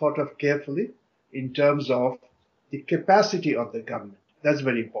to be thought of carefully in terms of the capacity of the government. That's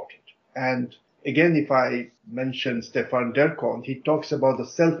very important. And again, if I mention Stefan Derkon, he talks about the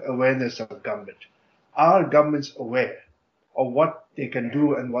self-awareness of government. Are governments aware of what they can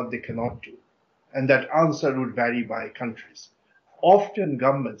do and what they cannot do? And that answer would vary by countries. Often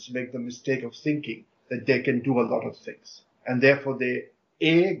governments make the mistake of thinking that they can do a lot of things. And therefore they,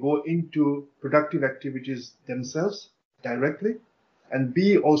 A, go into productive activities themselves directly, and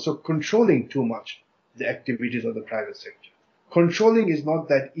B, also controlling too much the activities of the private sector. Controlling is not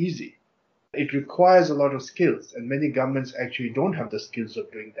that easy. It requires a lot of skills, and many governments actually don't have the skills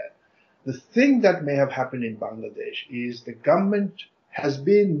of doing that. The thing that may have happened in Bangladesh is the government has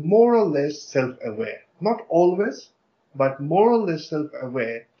been more or less self-aware. Not always, but more or less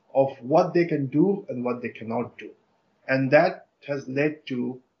self-aware of what they can do and what they cannot do. And that has led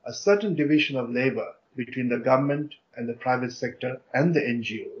to a certain division of labor between the government and the private sector and the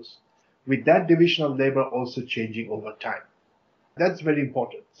NGOs, with that division of labor also changing over time. That's very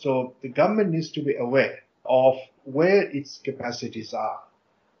important. So the government needs to be aware of where its capacities are.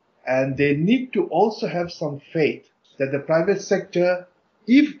 And they need to also have some faith that the private sector,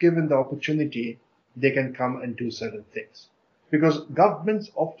 if given the opportunity, they can come and do certain things. Because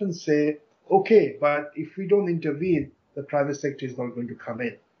governments often say, okay, but if we don't intervene, the private sector is not going to come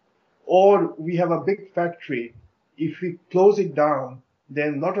in. Or we have a big factory. If we close it down,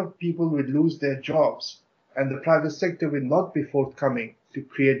 then a lot of people will lose their jobs, and the private sector will not be forthcoming to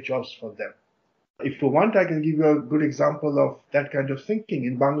create jobs for them. If you want, I can give you a good example of that kind of thinking.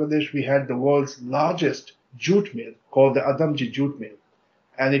 In Bangladesh, we had the world's largest jute mill called the Adamji Jute Mill,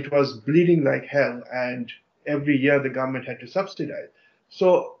 and it was bleeding like hell, and every year the government had to subsidize.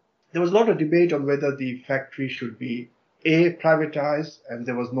 So there was a lot of debate on whether the factory should be A, privatized, and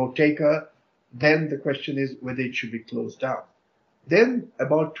there was no taker. Then the question is whether it should be closed down. Then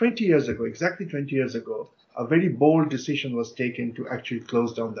about 20 years ago, exactly 20 years ago, a very bold decision was taken to actually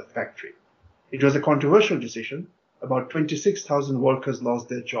close down the factory. It was a controversial decision. About 26,000 workers lost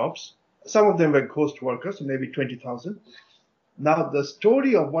their jobs. Some of them were ghost workers, so maybe 20,000. Now, the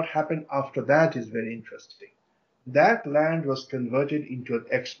story of what happened after that is very interesting. That land was converted into an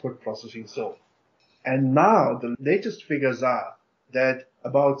export processing zone. And now the latest figures are that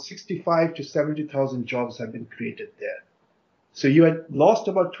about 65 to 70,000 jobs have been created there. So you had lost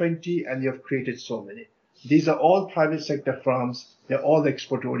about 20 and you have created so many. These are all private sector firms. They're all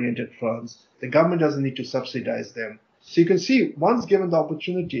export-oriented firms. The government doesn't need to subsidize them. So you can see, once given the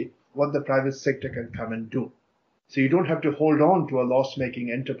opportunity, what the private sector can come and do. So you don't have to hold on to a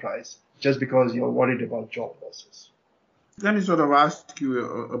loss-making enterprise just because you're worried about job losses. Let me sort of ask you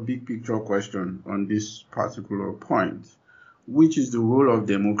a big picture question on this particular point. Which is the role of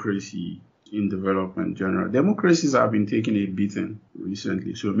democracy in development generally? Democracies have been taking a beating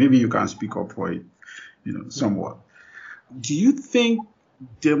recently, so maybe you can speak up for it, somewhat. Do you think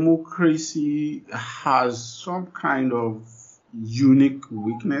democracy has some kind of unique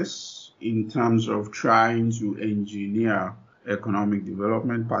weakness in terms of trying to engineer economic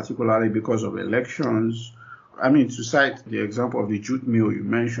development, particularly because of elections? I mean, to cite the example of the jute mill you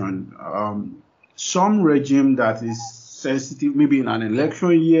mentioned, some regime that is sensitive maybe in an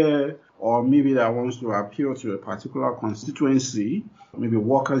election year, or maybe that wants to appeal to a particular constituency, maybe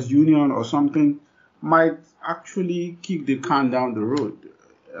workers' union or something, might actually kick the can down the road.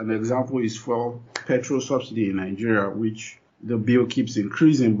 An example is for petrol subsidy in Nigeria, which the bill keeps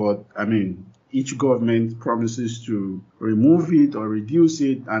increasing, but I mean, each government promises to remove it or reduce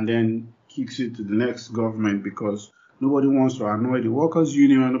it and then kicks it to the next government because nobody wants to annoy the workers'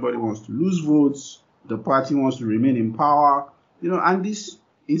 union, nobody wants to lose votes, the party wants to remain in power, and these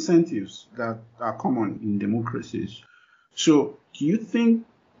incentives that are common in democracies. So do you think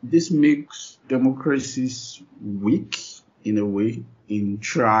this makes democracies weak in a way in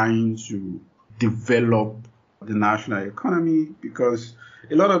trying to develop the national economy? Because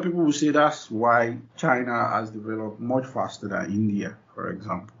a lot of people will say that's why China has developed much faster than India, for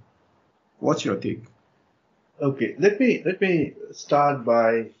example. What's your take? Okay, let me start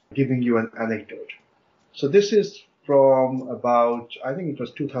by giving you an anecdote. So this is from about, I think it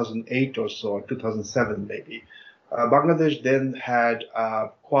was 2008 or so, or 2007 maybe. Bangladesh then had a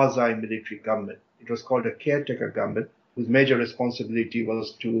quasi-military government. It was called a caretaker government, whose major responsibility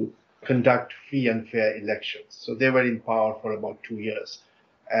was to conduct free and fair elections. So they were in power for about 2 years.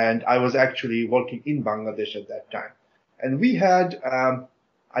 And I was actually working in Bangladesh at that time. And we had,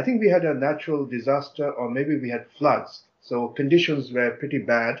 I think we had a natural disaster, or maybe we had floods. So conditions were pretty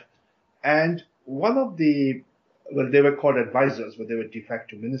bad. And one of the, well, they were called advisors, but they were de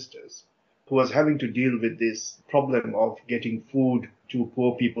facto ministers, who was having to deal with this problem of getting food to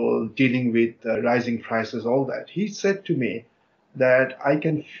poor people, dealing with rising prices, all that. He said to me that I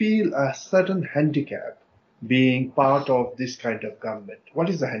can feel a certain handicap being part of this kind of government. What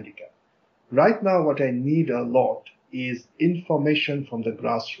is the handicap? Right now, what I need a lot is information from the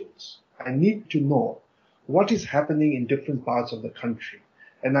grassroots. I need to know what is happening in different parts of the country.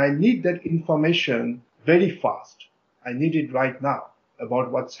 And I need that information very fast. I need it right now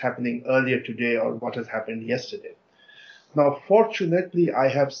about what's happening earlier today or what has happened yesterday. Now, fortunately, I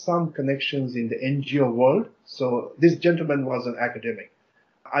have some connections in the NGO world. So this gentleman was an academic.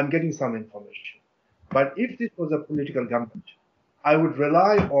 I'm getting some information. But if this was a political government, I would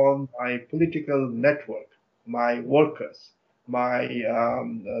rely on my political network, my workers, my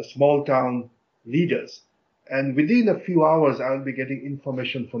small town leaders. And within a few hours, I will be getting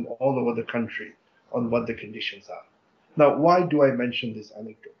information from all over the country on what the conditions are. Now, why do I mention this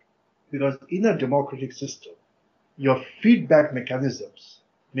anecdote? Because in a democratic system, your feedback mechanisms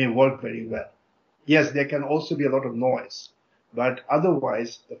may work very well. Yes, there can also be a lot of noise, but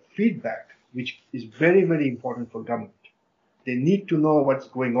otherwise the feedback, which is very, very important for government, they need to know what's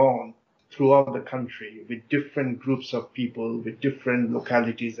going on throughout the country with different groups of people, with different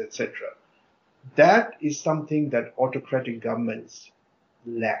localities, etc. That is something that autocratic governments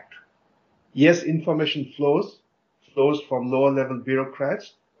lack. Yes, information flows from lower level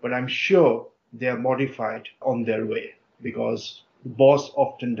bureaucrats, but I'm sure they are modified on their way because the boss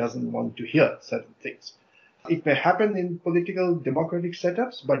often doesn't want to hear certain things. It may happen in political democratic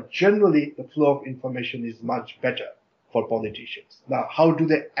setups, but generally the flow of information is much better for politicians. Now, how do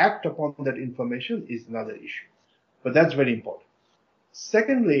they act upon that information is another issue, but that's very important.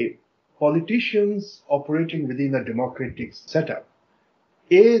 Secondly, politicians operating within a democratic setup,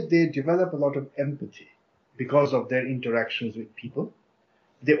 they develop a lot of empathy because of their interactions with people.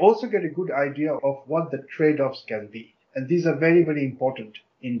 They also get a good idea of what the trade-offs can be. And these are very, very important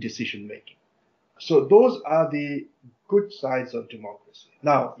in decision making. So those are the good sides of democracy.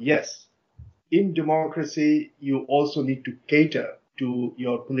 Now, yes, in democracy, you also need to cater to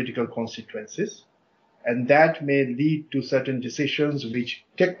your political constituencies. And that may lead to certain decisions which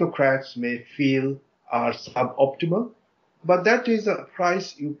technocrats may feel are suboptimal. But that is a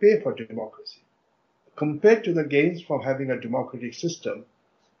price you pay for democracy. Compared to the gains from having a democratic system,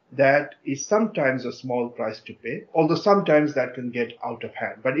 that is sometimes a small price to pay, although sometimes that can get out of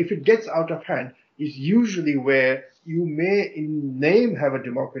hand. But if it gets out of hand, it's usually where you may in name have a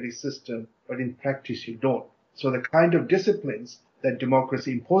democratic system, but in practice you don't. So the kind of disciplines that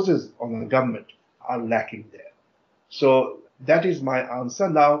democracy imposes on a government are lacking there. So that is my answer.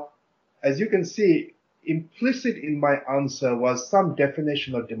 Now, as you can see, implicit in my answer was some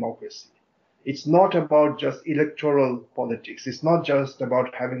definition of democracy. It's not about just electoral politics. It's not just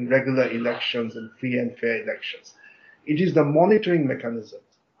about having regular elections and free and fair elections. It is the monitoring mechanisms.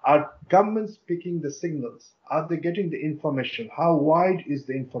 Are governments picking the signals? Are they getting the information? How wide is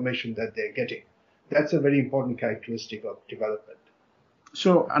the information that they're getting? That's a very important characteristic of development.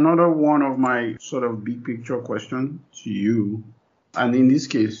 So another one of my sort of big picture question to you, and in this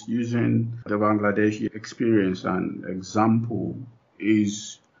case, using the Bangladeshi experience and example,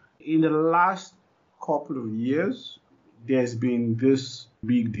 is in the last couple of years, there's been this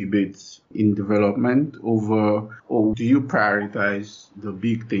big debate in development over, do you prioritize the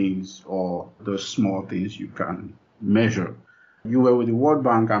big things or the small things you can measure? You were with the World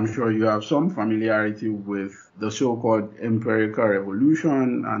Bank. I'm sure you have some familiarity with the so-called empirical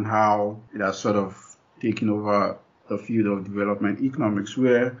revolution and how it has sort of taken over the field of development economics,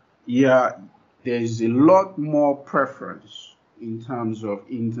 where, there's a lot more preference in terms of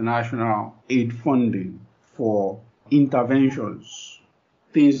international aid funding for interventions,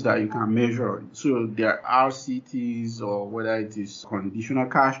 things that you can measure. So there are RCTs, or whether it is conditional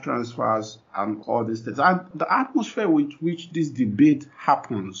cash transfers and all these things. And the atmosphere with which this debate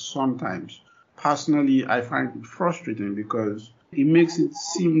happens sometimes, personally, I find it frustrating because it makes it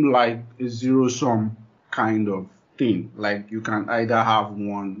seem like a zero-sum kind of thing. Like you can either have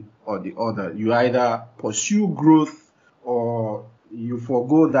one or the other. You either pursue growth or you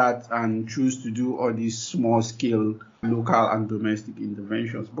forgo that and choose to do all these small scale local and domestic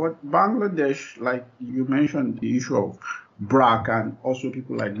interventions. But Bangladesh, like you mentioned, the issue of BRAC, and also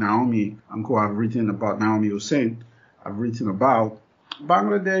people like Naomi and co have written about, Naomi Hussein have written about,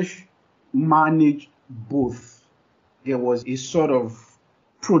 Bangladesh managed both. There was a sort of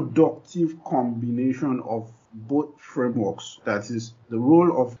productive combination of both frameworks. That is the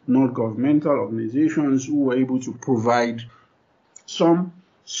role of non-governmental organizations who were able to provide some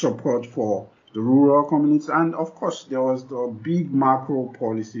support for the rural communities. And of course, there was the big macro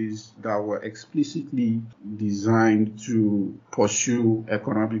policies that were explicitly designed to pursue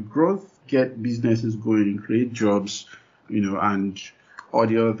economic growth, get businesses going, create jobs, and all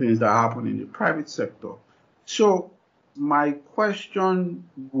the other things that happen in the private sector. So my question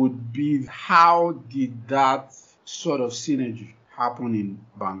would be, how did that sort of synergy happen in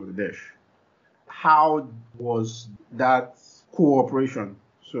Bangladesh? How was that cooperation,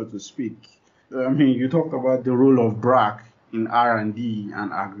 so to speak? I mean, you talked about the role of BRAC in R&D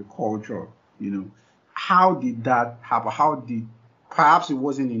and agriculture, How did that happen? Perhaps it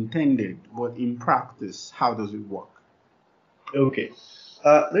wasn't intended, but in practice, how does it work? Okay.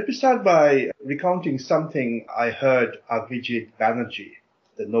 Let me start by recounting something I heard Abhijit Banerjee,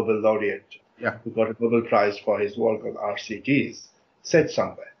 the Nobel laureate, who got a Nobel Prize for his work on RCTs, said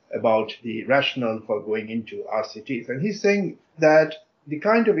somewhere about the rationale for going into RCTs. And he's saying that the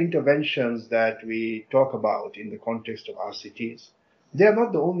kind of interventions that we talk about in the context of RCTs, they are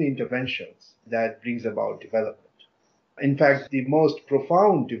not the only interventions that brings about development. In fact, the most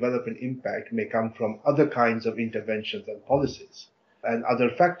profound development impact may come from other kinds of interventions and policies and other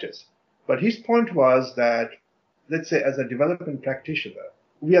factors. But his point was that, let's say, as a development practitioner,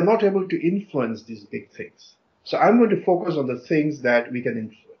 we are not able to influence these big things. So I'm going to focus on the things that we can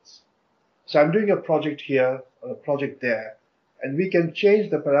influence. So I'm doing a project here or a project there, and we can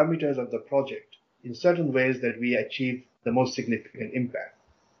change the parameters of the project in certain ways that we achieve the most significant impact.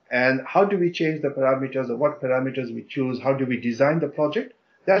 And how do we change the parameters, or what parameters we choose? How do we design the project?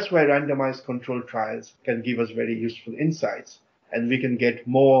 That's where randomized controlled trials can give us very useful insights, and we can get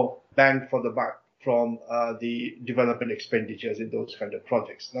more bang for the buck from the development expenditures in those kind of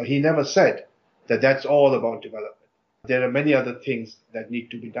projects. Now, he never said that that's all about development. There are many other things that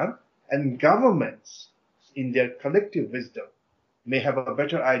need to be done, and governments, in their collective wisdom, may have a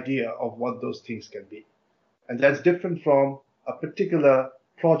better idea of what those things can be. And that's different from a particular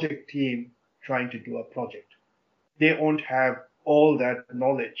project team trying to do a project. They won't have all that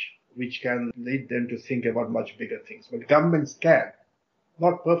knowledge which can lead them to think about much bigger things. But governments can.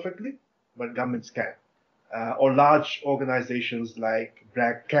 Not perfectly, but governments can. Or large organizations like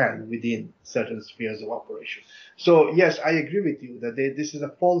BRAC can within certain spheres of operation. So yes, I agree with you that this is a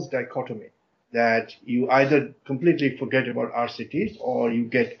false dichotomy, that you either completely forget about RCTs or you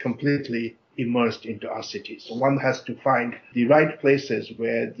get completely immersed into RCTs. So one has to find the right places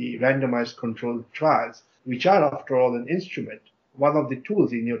where the randomized controlled trials, which are after all an instrument, one of the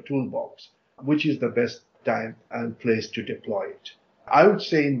tools in your toolbox, which is the best time and place to deploy it. I would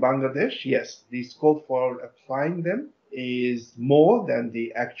say in Bangladesh, yes, the scope for applying them is more than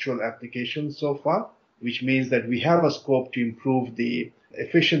the actual application so far, which means that we have a scope to improve the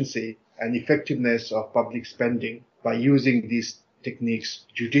efficiency and effectiveness of public spending by using these techniques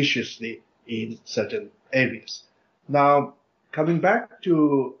judiciously in certain areas. Now, coming back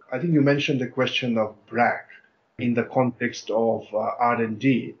to, I think you mentioned the question of BRAC in the context of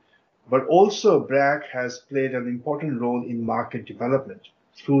R&D, but also BRAC has played an important role in market development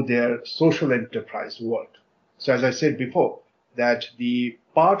through their social enterprise work. So as I said before, that the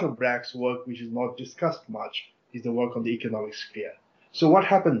part of BRAC's work which is not discussed much is the work on the economic sphere. So what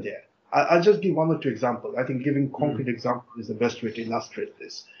happened there? I'll just give one or two examples. I think giving concrete example is the best way to illustrate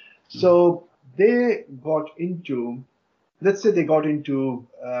this. So they got into, let's say they got into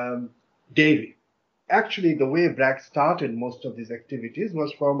dairy. Actually, the way BRAC started most of these activities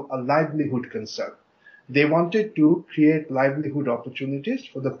was from a livelihood concern. They wanted to create livelihood opportunities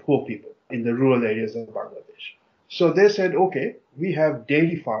for the poor people in the rural areas of Bangladesh. So they said, okay, we have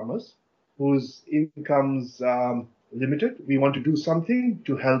dairy farmers whose incomes limited. We want to do something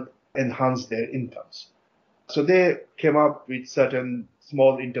to help enhance their incomes. So they came up with certain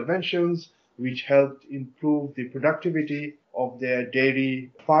small interventions which helped improve the productivity of their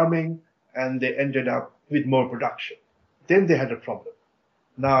dairy farming, and they ended up with more production. Then they had a problem.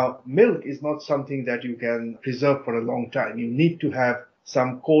 Now, milk is not something that you can preserve for a long time. You need to have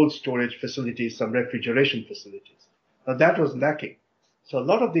some cold storage facilities, some refrigeration facilities. Now, that was lacking. So a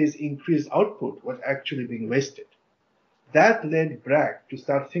lot of these increased output was actually being wasted. That led BRAC to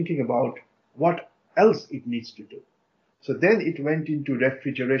start thinking about what else it needs to do. So then it went into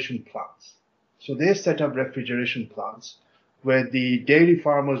refrigeration plants. So they set up refrigeration plants where the dairy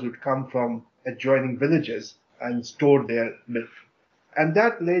farmers would come from adjoining villages and store their milk. And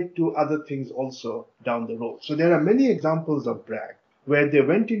that led to other things also down the road. So there are many examples of BRAC where they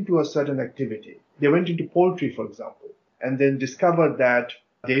went into a certain activity. They went into poultry, for example, and then discovered that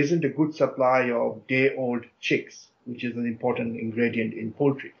there isn't a good supply of day-old chicks, which is an important ingredient in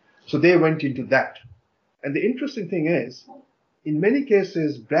poultry. So they went into that. And the interesting thing is, in many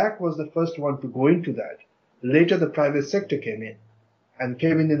cases, BRAC was the first one to go into that. Later, the private sector came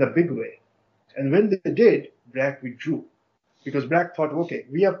in a big way. And when they did, BRAC withdrew. Because BRAC thought, okay,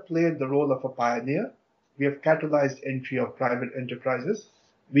 we have played the role of a pioneer. We have catalyzed entry of private enterprises.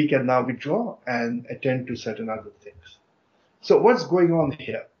 We can now withdraw and attend to certain other things. So what's going on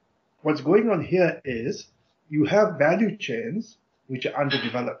here? What's going on here is you have value chains which are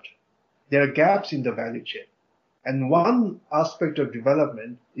underdeveloped. There are gaps in the value chain. And one aspect of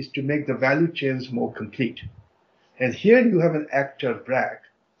development is to make the value chains more complete. And here you have an actor, BRAC,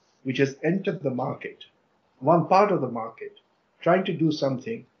 which has entered the market, one part of the market, trying to do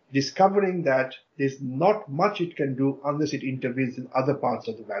something, discovering that there's not much it can do unless it intervenes in other parts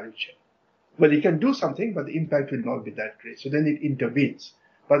of the value chain. Well, it can do something, but the impact will not be that great. So then it intervenes.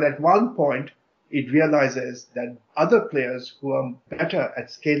 But at one point, it realizes that other players who are better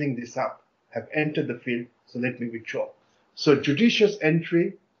at scaling this up have entered the field, so let me withdraw. So judicious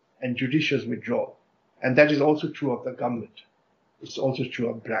entry and judicious withdrawal. And that is also true of the government. It's also true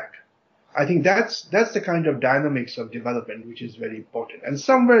of BRAC. I think that's the kind of dynamics of development which is very important. And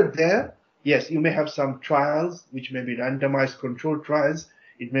somewhere there, yes, you may have some trials which may be randomized controlled trials.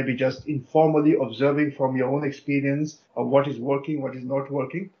 It may be just informally observing from your own experience of what is working, what is not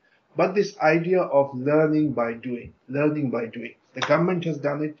working. But this idea of learning by doing. The government has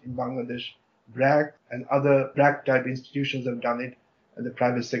done it in Bangladesh. BRAC and other BRAC type institutions have done it, and the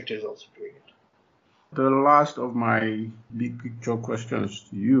private sector is also doing it. The last of my big picture questions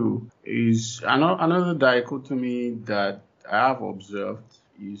to you is another dichotomy that I have observed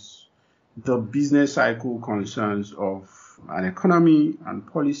is the business cycle concerns of an economy and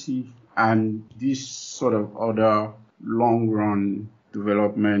policy and this sort of other long-run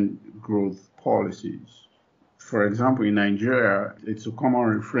development growth policies. For example, in Nigeria, it's a common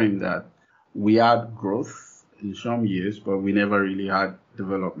refrain that we had growth in some years, but we never really had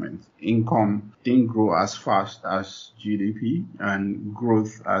development. Income didn't grow as fast as GDP, and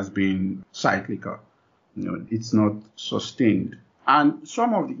growth has been cyclical. It's not sustained. And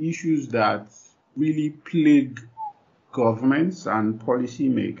some of the issues that really plague governments and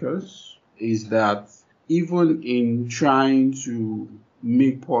policymakers is that even in trying to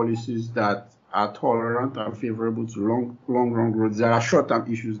make policies that are tolerant and favorable to long-run growth, there are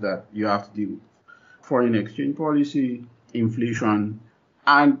short-term issues that you have to deal with. Foreign exchange policy, inflation,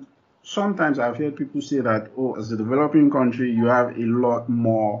 and sometimes I've heard people say that, as a developing country, you have a lot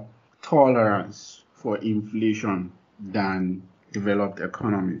more tolerance for inflation than developed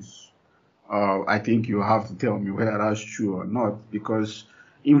economies. I think you have to tell me whether that's true or not, because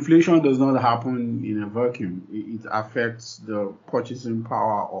inflation does not happen in a vacuum. It affects the purchasing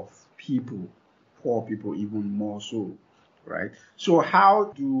power of people, poor people even more so, right? So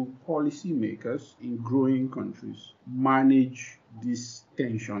how do policymakers in growing countries manage these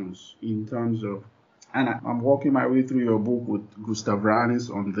tensions in terms of, and I'm walking my way through your book with Gustav Ranis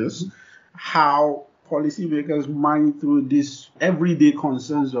on this, how policymakers manage through these everyday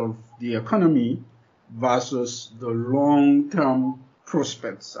concerns of the economy versus the long-term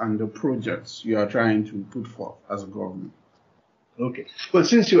prospects and the projects you are trying to put forth as a government. Okay. Well,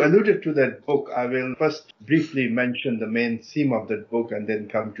 since you alluded to that book, I will first briefly mention the main theme of that book and then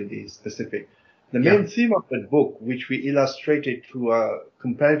come to the specific. The main theme of that book, which we illustrated through a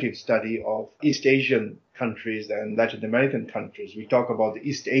comparative study of East Asian countries and Latin American countries. We talk about the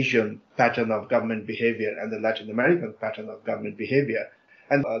East Asian pattern of government behavior and the Latin American pattern of government behavior.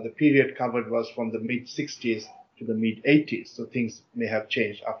 And the period covered was from the mid-60s to the mid-80s. So things may have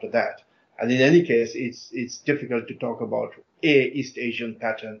changed after that. And in any case, it's difficult to talk about a East Asian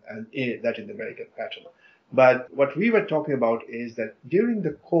pattern and a Latin American pattern. But what we were talking about is that during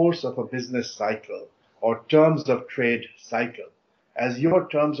the course of a business cycle or terms of trade cycle, as your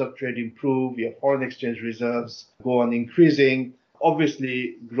terms of trade improve, your foreign exchange reserves go on increasing,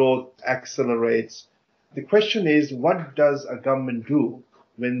 obviously growth accelerates. The question is, what does a government do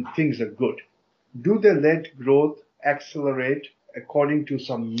when things are good? Do they let growth accelerate according to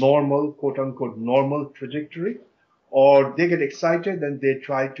some normal, quote unquote, normal trajectory? Or they get excited and they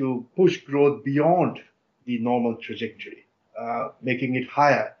try to push growth beyond the normal trajectory, making it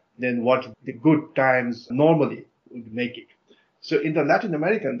higher than what the good times normally would make it. So in the Latin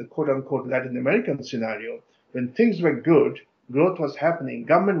American, the quote-unquote Latin American scenario, when things were good, growth was happening,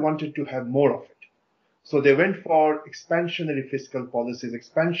 government wanted to have more of it. So they went for expansionary fiscal policies,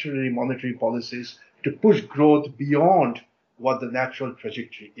 expansionary monetary policies to push growth beyond what the natural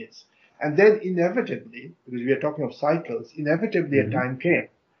trajectory is. And then inevitably, because we are talking of cycles, inevitably a time came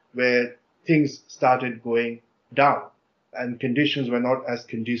where things started going down and conditions were not as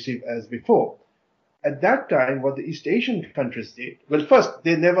conducive as before. At that time, what the East Asian countries did, well, first,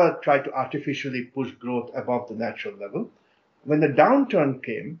 they never tried to artificially push growth above the natural level. When the downturn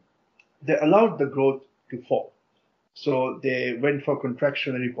came, they allowed the growth to fall. So they went for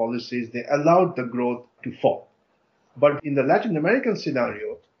contractionary policies. They allowed the growth to fall. But in the Latin American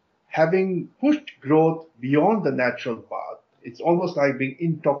scenario, having pushed growth beyond the natural path, it's almost like being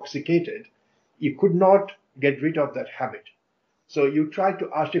intoxicated. You could not get rid of that habit. So you tried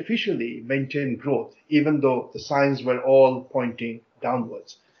to artificially maintain growth, even though the signs were all pointing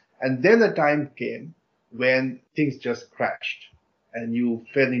downwards. And then a time came when things just crashed and you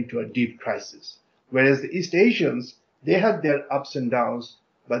fell into a deep crisis. Whereas the East Asians, they had their ups and downs,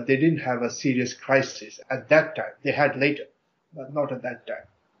 but they didn't have a serious crisis at that time. They had later, but not at that time.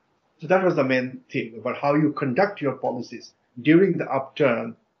 So that was the main thing about how you conduct your policies during the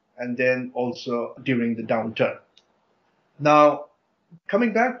upturn and then also during the downturn. Now,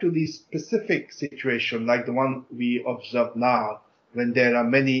 coming back to the specific situation like the one we observe now, when there are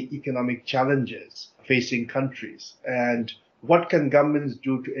many economic challenges facing countries, and what can governments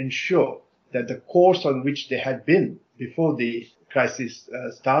do to ensure that the course on which they had been before the crisis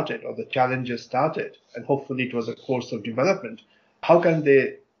started or the challenges started, and hopefully it was a course of development, how can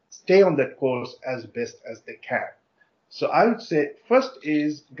they stay on that course as best as they can? So I would say first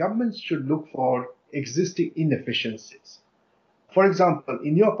is governments should look for existing inefficiencies. For example,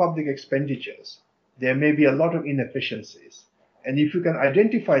 in your public expenditures, there may be a lot of inefficiencies. And if you can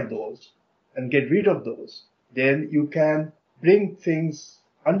identify those and get rid of those, then you can bring things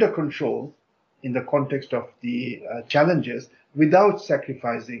under control in the context of the challenges without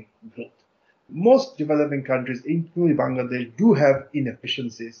sacrificing growth. Most developing countries, including Bangladesh, do have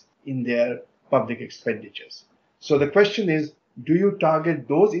inefficiencies in their public expenditures. So the question is, do you target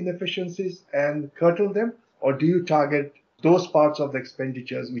those inefficiencies and curtail them, or do you target those parts of the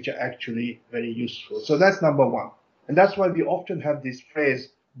expenditures which are actually very useful? So that's number one. And that's why we often have this phrase,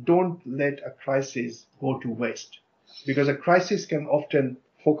 don't let a crisis go to waste. Because a crisis can often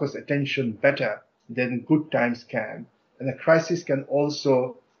focus attention better than good times can. And a crisis can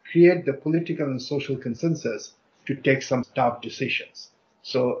also create the political and social consensus to take some tough decisions.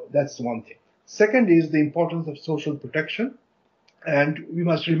 So that's one thing. Second is the importance of social protection. And we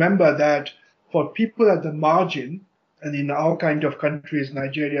must remember that for people at the margin, and in our kind of countries,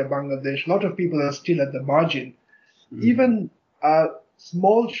 Nigeria, Bangladesh, a lot of people are still at the margin. Even a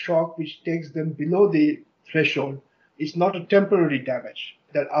small shock which takes them below the threshold is not a temporary damage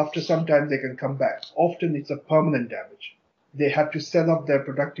that after some time they can come back. Often it's a permanent damage. They have to sell off their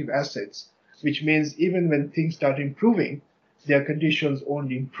productive assets, which means even when things start improving, their conditions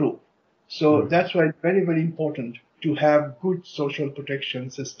only improve. So that's why it's very, very important to have good social protection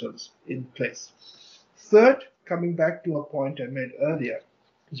systems in place. Third, coming back to a point I made earlier,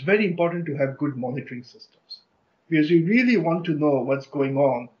 it's very important to have good monitoring systems. Because you really want to know what's going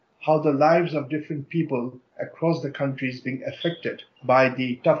on, how the lives of different people across the country is being affected by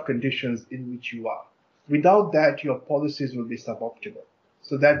the tough conditions in which you are. Without that, your policies will be suboptimal.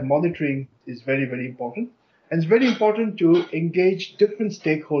 So that monitoring is very, very important. And it's very important to engage different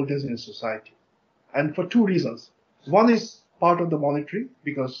stakeholders in society. And for two reasons. One is part of the monitoring,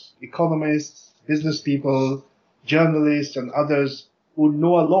 because economists, business people, journalists, and others would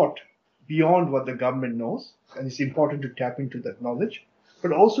know a lot beyond what the government knows. And it's important to tap into that knowledge,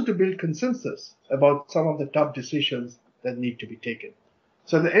 but also to build consensus about some of the tough decisions that need to be taken.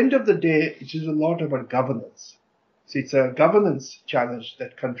 So at the end of the day, it is a lot about governance. So it's a governance challenge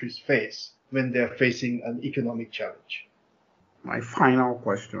that countries face when they're facing an economic challenge. My final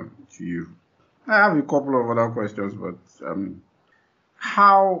question to you. I have a couple of other questions, but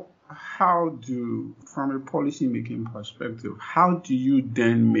how do, from a policy making perspective, how do you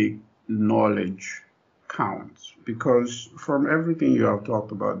then make knowledge count? Because from everything you have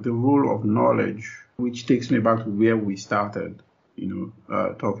talked about, the role of knowledge, which takes me back to where we started,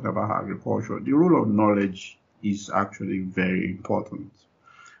 talking about agriculture, the role of knowledge is actually very important.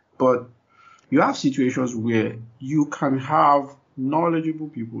 But you have situations where you can have knowledgeable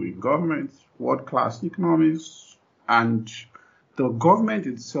people in government, world-class economists, and the government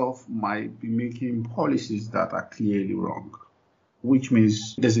itself might be making policies that are clearly wrong, which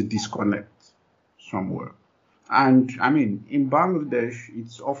means there's a disconnect somewhere. And I mean, in Bangladesh,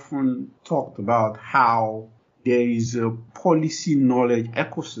 it's often talked about how there is a policy knowledge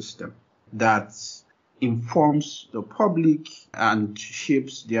ecosystem that informs the public and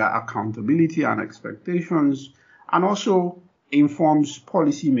shapes their accountability and expectations, and also informs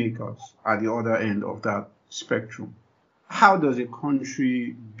policymakers at the other end of that spectrum. How does a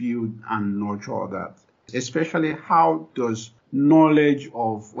country build and nurture that? Especially, how does knowledge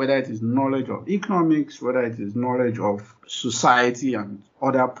of, whether it is knowledge of economics, whether it is knowledge of society and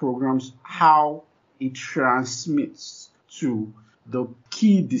other programs, how it transmits to the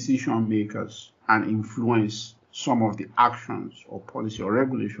key decision makers and influence some of the actions or policy or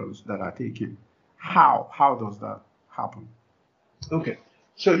regulations that are taken? How does that happen? Okay.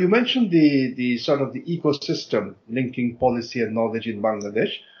 So you mentioned the sort of the ecosystem linking policy and knowledge in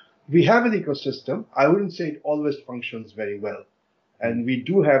Bangladesh. We have an ecosystem. I wouldn't say it always functions very well. And we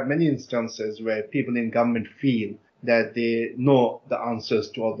do have many instances where people in government feel that they know the answers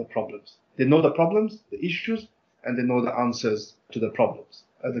to all the problems. They know the problems, the issues, and they know the answers to the problems.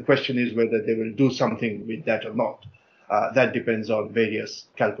 The question is whether they will do something with that or not. That depends on various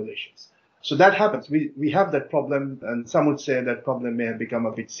calculations. So that happens. We have that problem, and some would say that problem may have become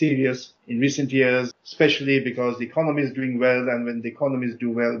a bit serious in recent years, especially because the economy is doing well, and when the economies do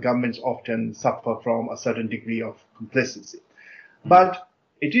well, governments often suffer from a certain degree of complacency. But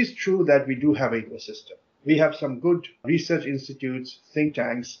it is true that we do have an ecosystem. We have some good research institutes, think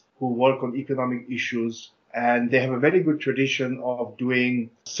tanks who work on economic issues, and they have a very good tradition of doing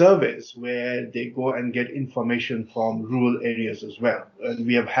surveys where they go and get information from rural areas as well. And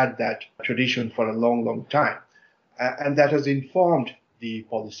we have had that tradition for a long, long time. And that has informed the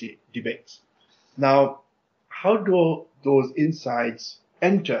policy debates. Now, how do those insights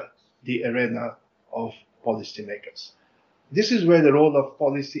enter the arena of policymakers? This is where the role of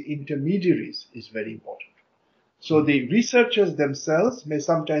policy intermediaries is very important. So the researchers themselves may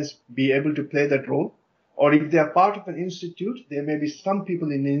sometimes be able to play that role, or if they are part of an institute, there may be some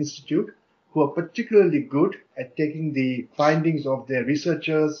people in the institute who are particularly good at taking the findings of their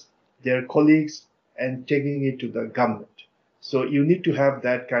researchers, their colleagues, and taking it to the government. So you need to have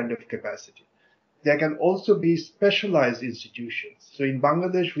that kind of capacity. There can also be specialized institutions. So in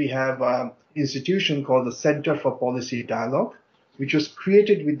Bangladesh, we have an institution called the Center for Policy Dialogue, which was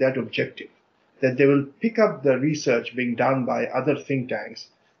created with that objective, that they will pick up the research being done by other think tanks,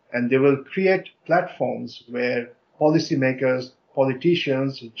 and they will create platforms where policymakers,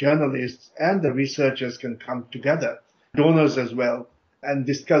 politicians, journalists, and the researchers can come together, donors as well, and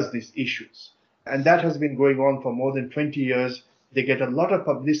discuss these issues. And that has been going on for more than 20 years. They get a lot of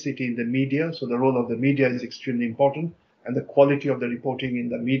publicity in the media, so the role of the media is extremely important, and the quality of the reporting in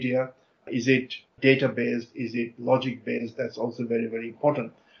the media. Is it data-based? Is it logic-based? That's also very, very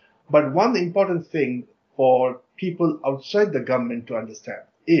important. But one important thing for people outside the government to understand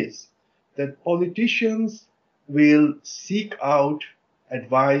is that politicians will seek out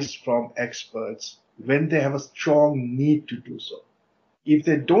advice from experts when they have a strong need to do so. If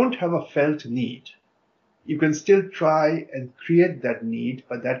they don't have a felt need, you can still try and create that need,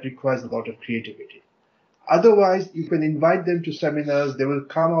 but that requires a lot of creativity. Otherwise, you can invite them to seminars, they will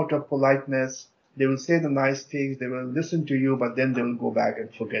come out of politeness, they will say the nice things, they will listen to you, but then they will go back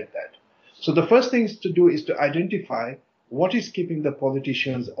and forget that. So the first thing to do is to identify what is keeping the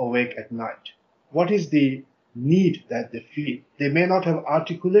politicians awake at night. What is the need that they feel? They may not have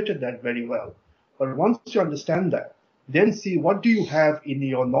articulated that very well, but once you understand that, then see what do you have in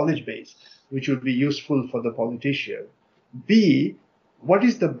your knowledge base which would be useful for the politician. B, what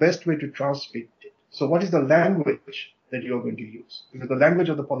is the best way to transmit it? So what is the language that you're going to use? Because the language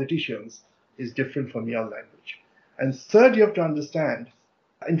of the politicians is different from your language. And third, you have to understand,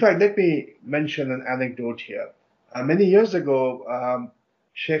 in fact, let me mention an anecdote here. Many years ago,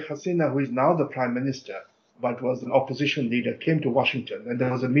 Sheikh Hasina, who is now the Prime Minister, but was an opposition leader, came to Washington, and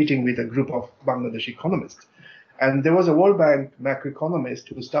there was a meeting with a group of Bangladeshi economists. And there was a World Bank macroeconomist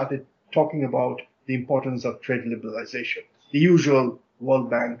who started talking about the importance of trade liberalization, the usual World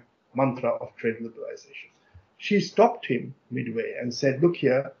Bank mantra of trade liberalization. She stopped him midway and said, look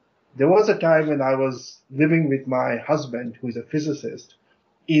here, there was a time when I was living with my husband, who is a physicist,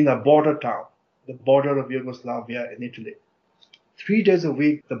 in a border town, the border of Yugoslavia and Italy. 3 days a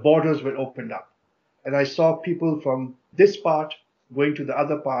week, the borders were opened up. And I saw people from this part going to the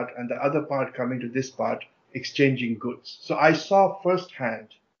other part and the other part coming to this part, exchanging goods. So I saw firsthand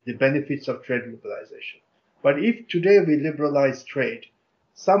the benefits of trade liberalization. But if today we liberalize trade,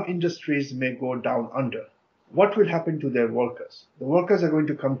 some industries may go down under. What will happen to their workers? The workers are going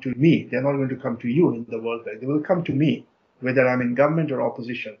to come to me. They're not going to come to you in the World Bank. They will come to me, whether I'm in government or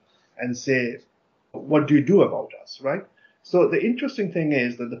opposition, and say, what do you do about us, right? So the interesting thing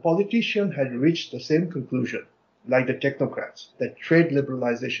is that the politician had reached the same conclusion, like the technocrats, that trade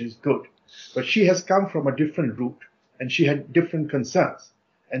liberalization is good. But she has come from a different route, and she had different concerns.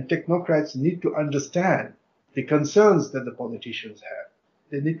 And technocrats need to understand the concerns that the politicians have.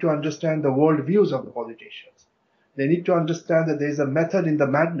 They need to understand the worldviews of the politicians. They need to understand that there is a method in the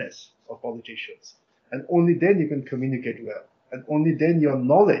madness of politicians. And only then you can communicate well. And only then your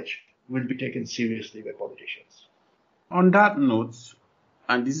knowledge will be taken seriously by politicians. On that note,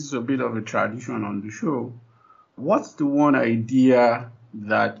 and this is a bit of a tradition on the show, what's the one idea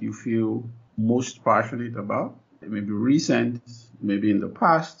that you feel most passionate about? Maybe recent, maybe in the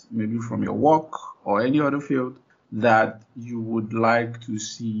past, maybe from your work or any other field that you would like to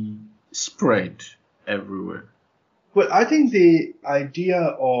see spread everywhere? Well, I think the idea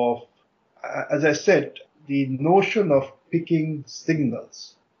of, as I said, the notion of picking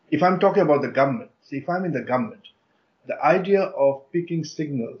signals. If I'm talking about the government, so if I'm in the government, the idea of picking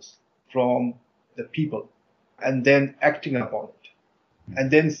signals from the people and then acting upon it,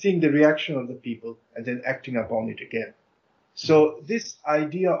 and then seeing the reaction of the people and then acting upon it again. So this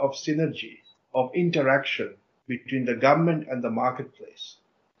idea of synergy, of interaction between the government and the marketplace,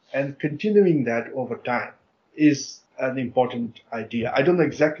 and continuing that over time is an important idea. I don't know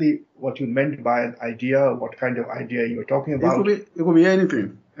exactly what you meant by an idea, or what kind of idea you were talking about. It could be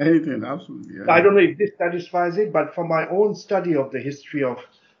anything, absolutely. Anything. I don't know if this satisfies it, but from my own study of the history of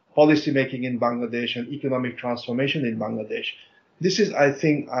policy making in Bangladesh and economic transformation in Bangladesh, this is, I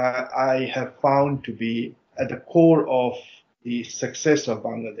think, I have found to be at the core of the success of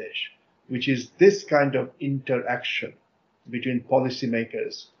Bangladesh, which is this kind of interaction between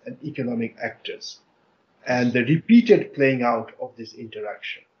policymakers and economic actors, and the repeated playing out of this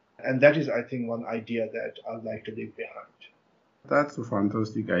interaction. And that is, I think, one idea that I'd like to leave behind. That's a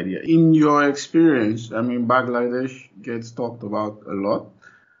fantastic idea. In your experience, I mean, Bangladesh gets talked about a lot.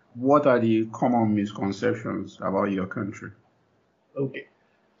 What are the common misconceptions about your country? Okay.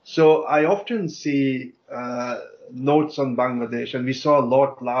 So I often see notes on Bangladesh, and we saw a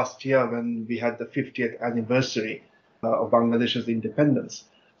lot last year when we had the 50th anniversary of Bangladesh's independence.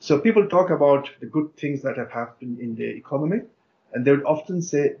 So people talk about the good things that have happened in the economy, and they would often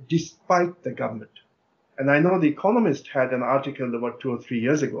say, despite the government. And I know The Economist had an article about 2 or 3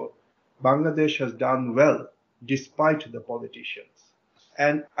 years ago, Bangladesh has done well despite the politicians.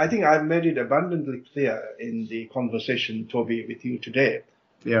 And I think I've made it abundantly clear in the conversation, Toby, with you today,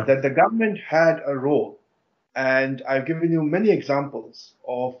 that the government had a role. And I've given you many examples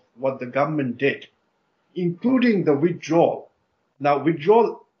of what the government did, including the withdrawal. Now,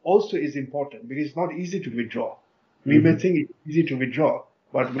 withdrawal also is important because it's not easy to withdraw. We may think it's easy to withdraw,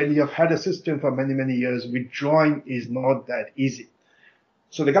 but when you have had a system for many, many years, withdrawing is not that easy.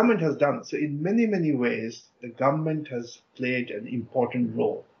 So the government has done. So in many, many ways, the government has played an important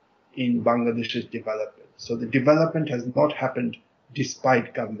role in Bangladesh's development. So the development has not happened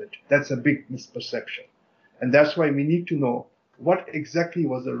despite government. That's a big misperception. And that's why we need to know what exactly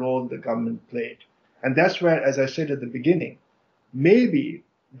was the role the government played. And that's where, as I said at the beginning, maybe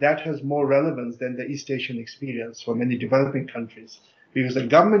that has more relevance than the East Asian experience for many developing countries, because the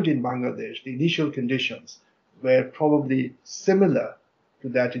government in Bangladesh, the initial conditions were probably similar to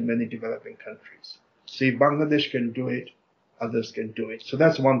that in many developing countries. So if Bangladesh can do it, others can do it. So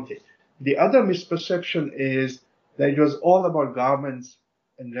that's one thing. The other misperception is that it was all about garments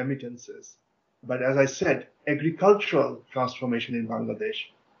and remittances. But as I said, agricultural transformation in Bangladesh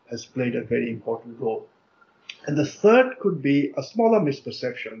has played a very important role. And the third could be a smaller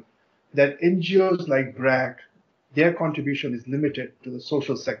misperception that NGOs like BRAC, their contribution is limited to the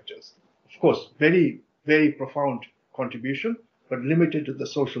social sectors. Of course, very, very profound contribution, but limited to the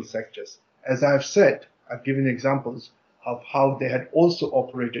social sectors. As I've said, I've given examples of how they had also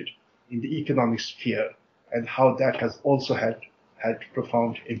operated in the economic sphere and how that has also had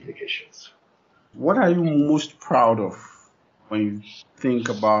profound implications. What are you most proud of when you think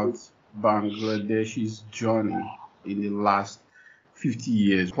about Bangladesh's journey in the last 50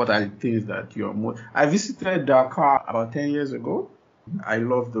 years? What are the things that you're most... I visited Dhaka about 10 years ago. I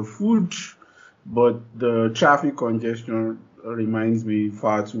love the food, but the traffic congestion reminds me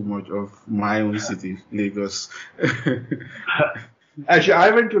far too much of my own city, Lagos. Actually, I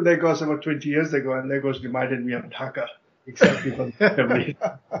went to Lagos about 20 years ago, and Lagos reminded me of Dhaka, exactly for the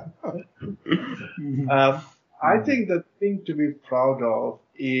I think the thing to be proud of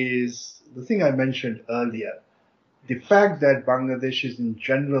is the thing I mentioned earlier, the fact that Bangladeshis in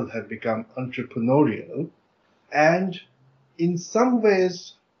general have become entrepreneurial, and in some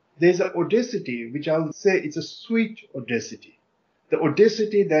ways there's an audacity, which I'll say it's a sweet audacity. The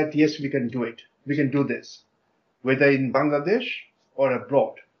audacity that, yes, we can do it. we can do this, whether in Bangladesh or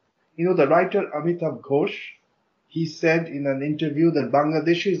abroad. The writer Amitav Ghosh, he said in an interview that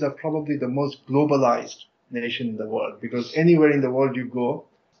Bangladeshis are probably the most globalized nation in the world, because anywhere in the world you go,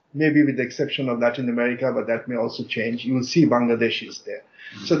 maybe with the exception of Latin America, but that may also change, you will see Bangladeshis there.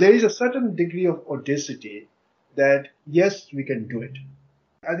 Mm-hmm. So there is a certain degree of audacity that, yes, we can do it.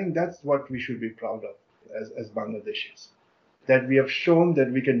 I think that's what we should be proud of as Bangladeshis, that we have shown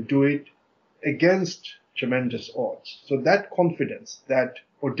that we can do it against tremendous odds. So that confidence, that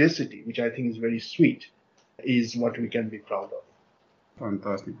audacity, which I think is very sweet, is what we can be proud of.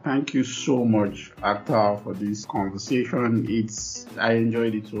 Fantastic. Thank you so much, Akhtar, for this conversation. I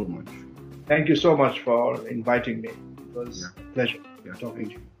enjoyed it so much. Thank you so much for inviting me. It was a pleasure talking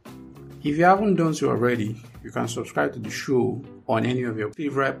to you. If you haven't done so already, you can subscribe to the show on any of your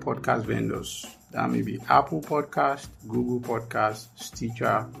favorite podcast vendors. That may be Apple Podcast, Google Podcast,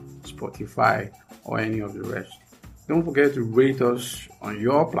 Stitcher, Spotify, or any of the rest. Don't forget to rate us on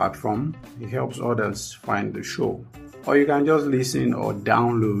your platform. It helps others find the show. Or you can just listen or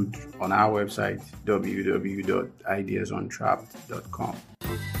download on our website, www.ideasontrapped.com.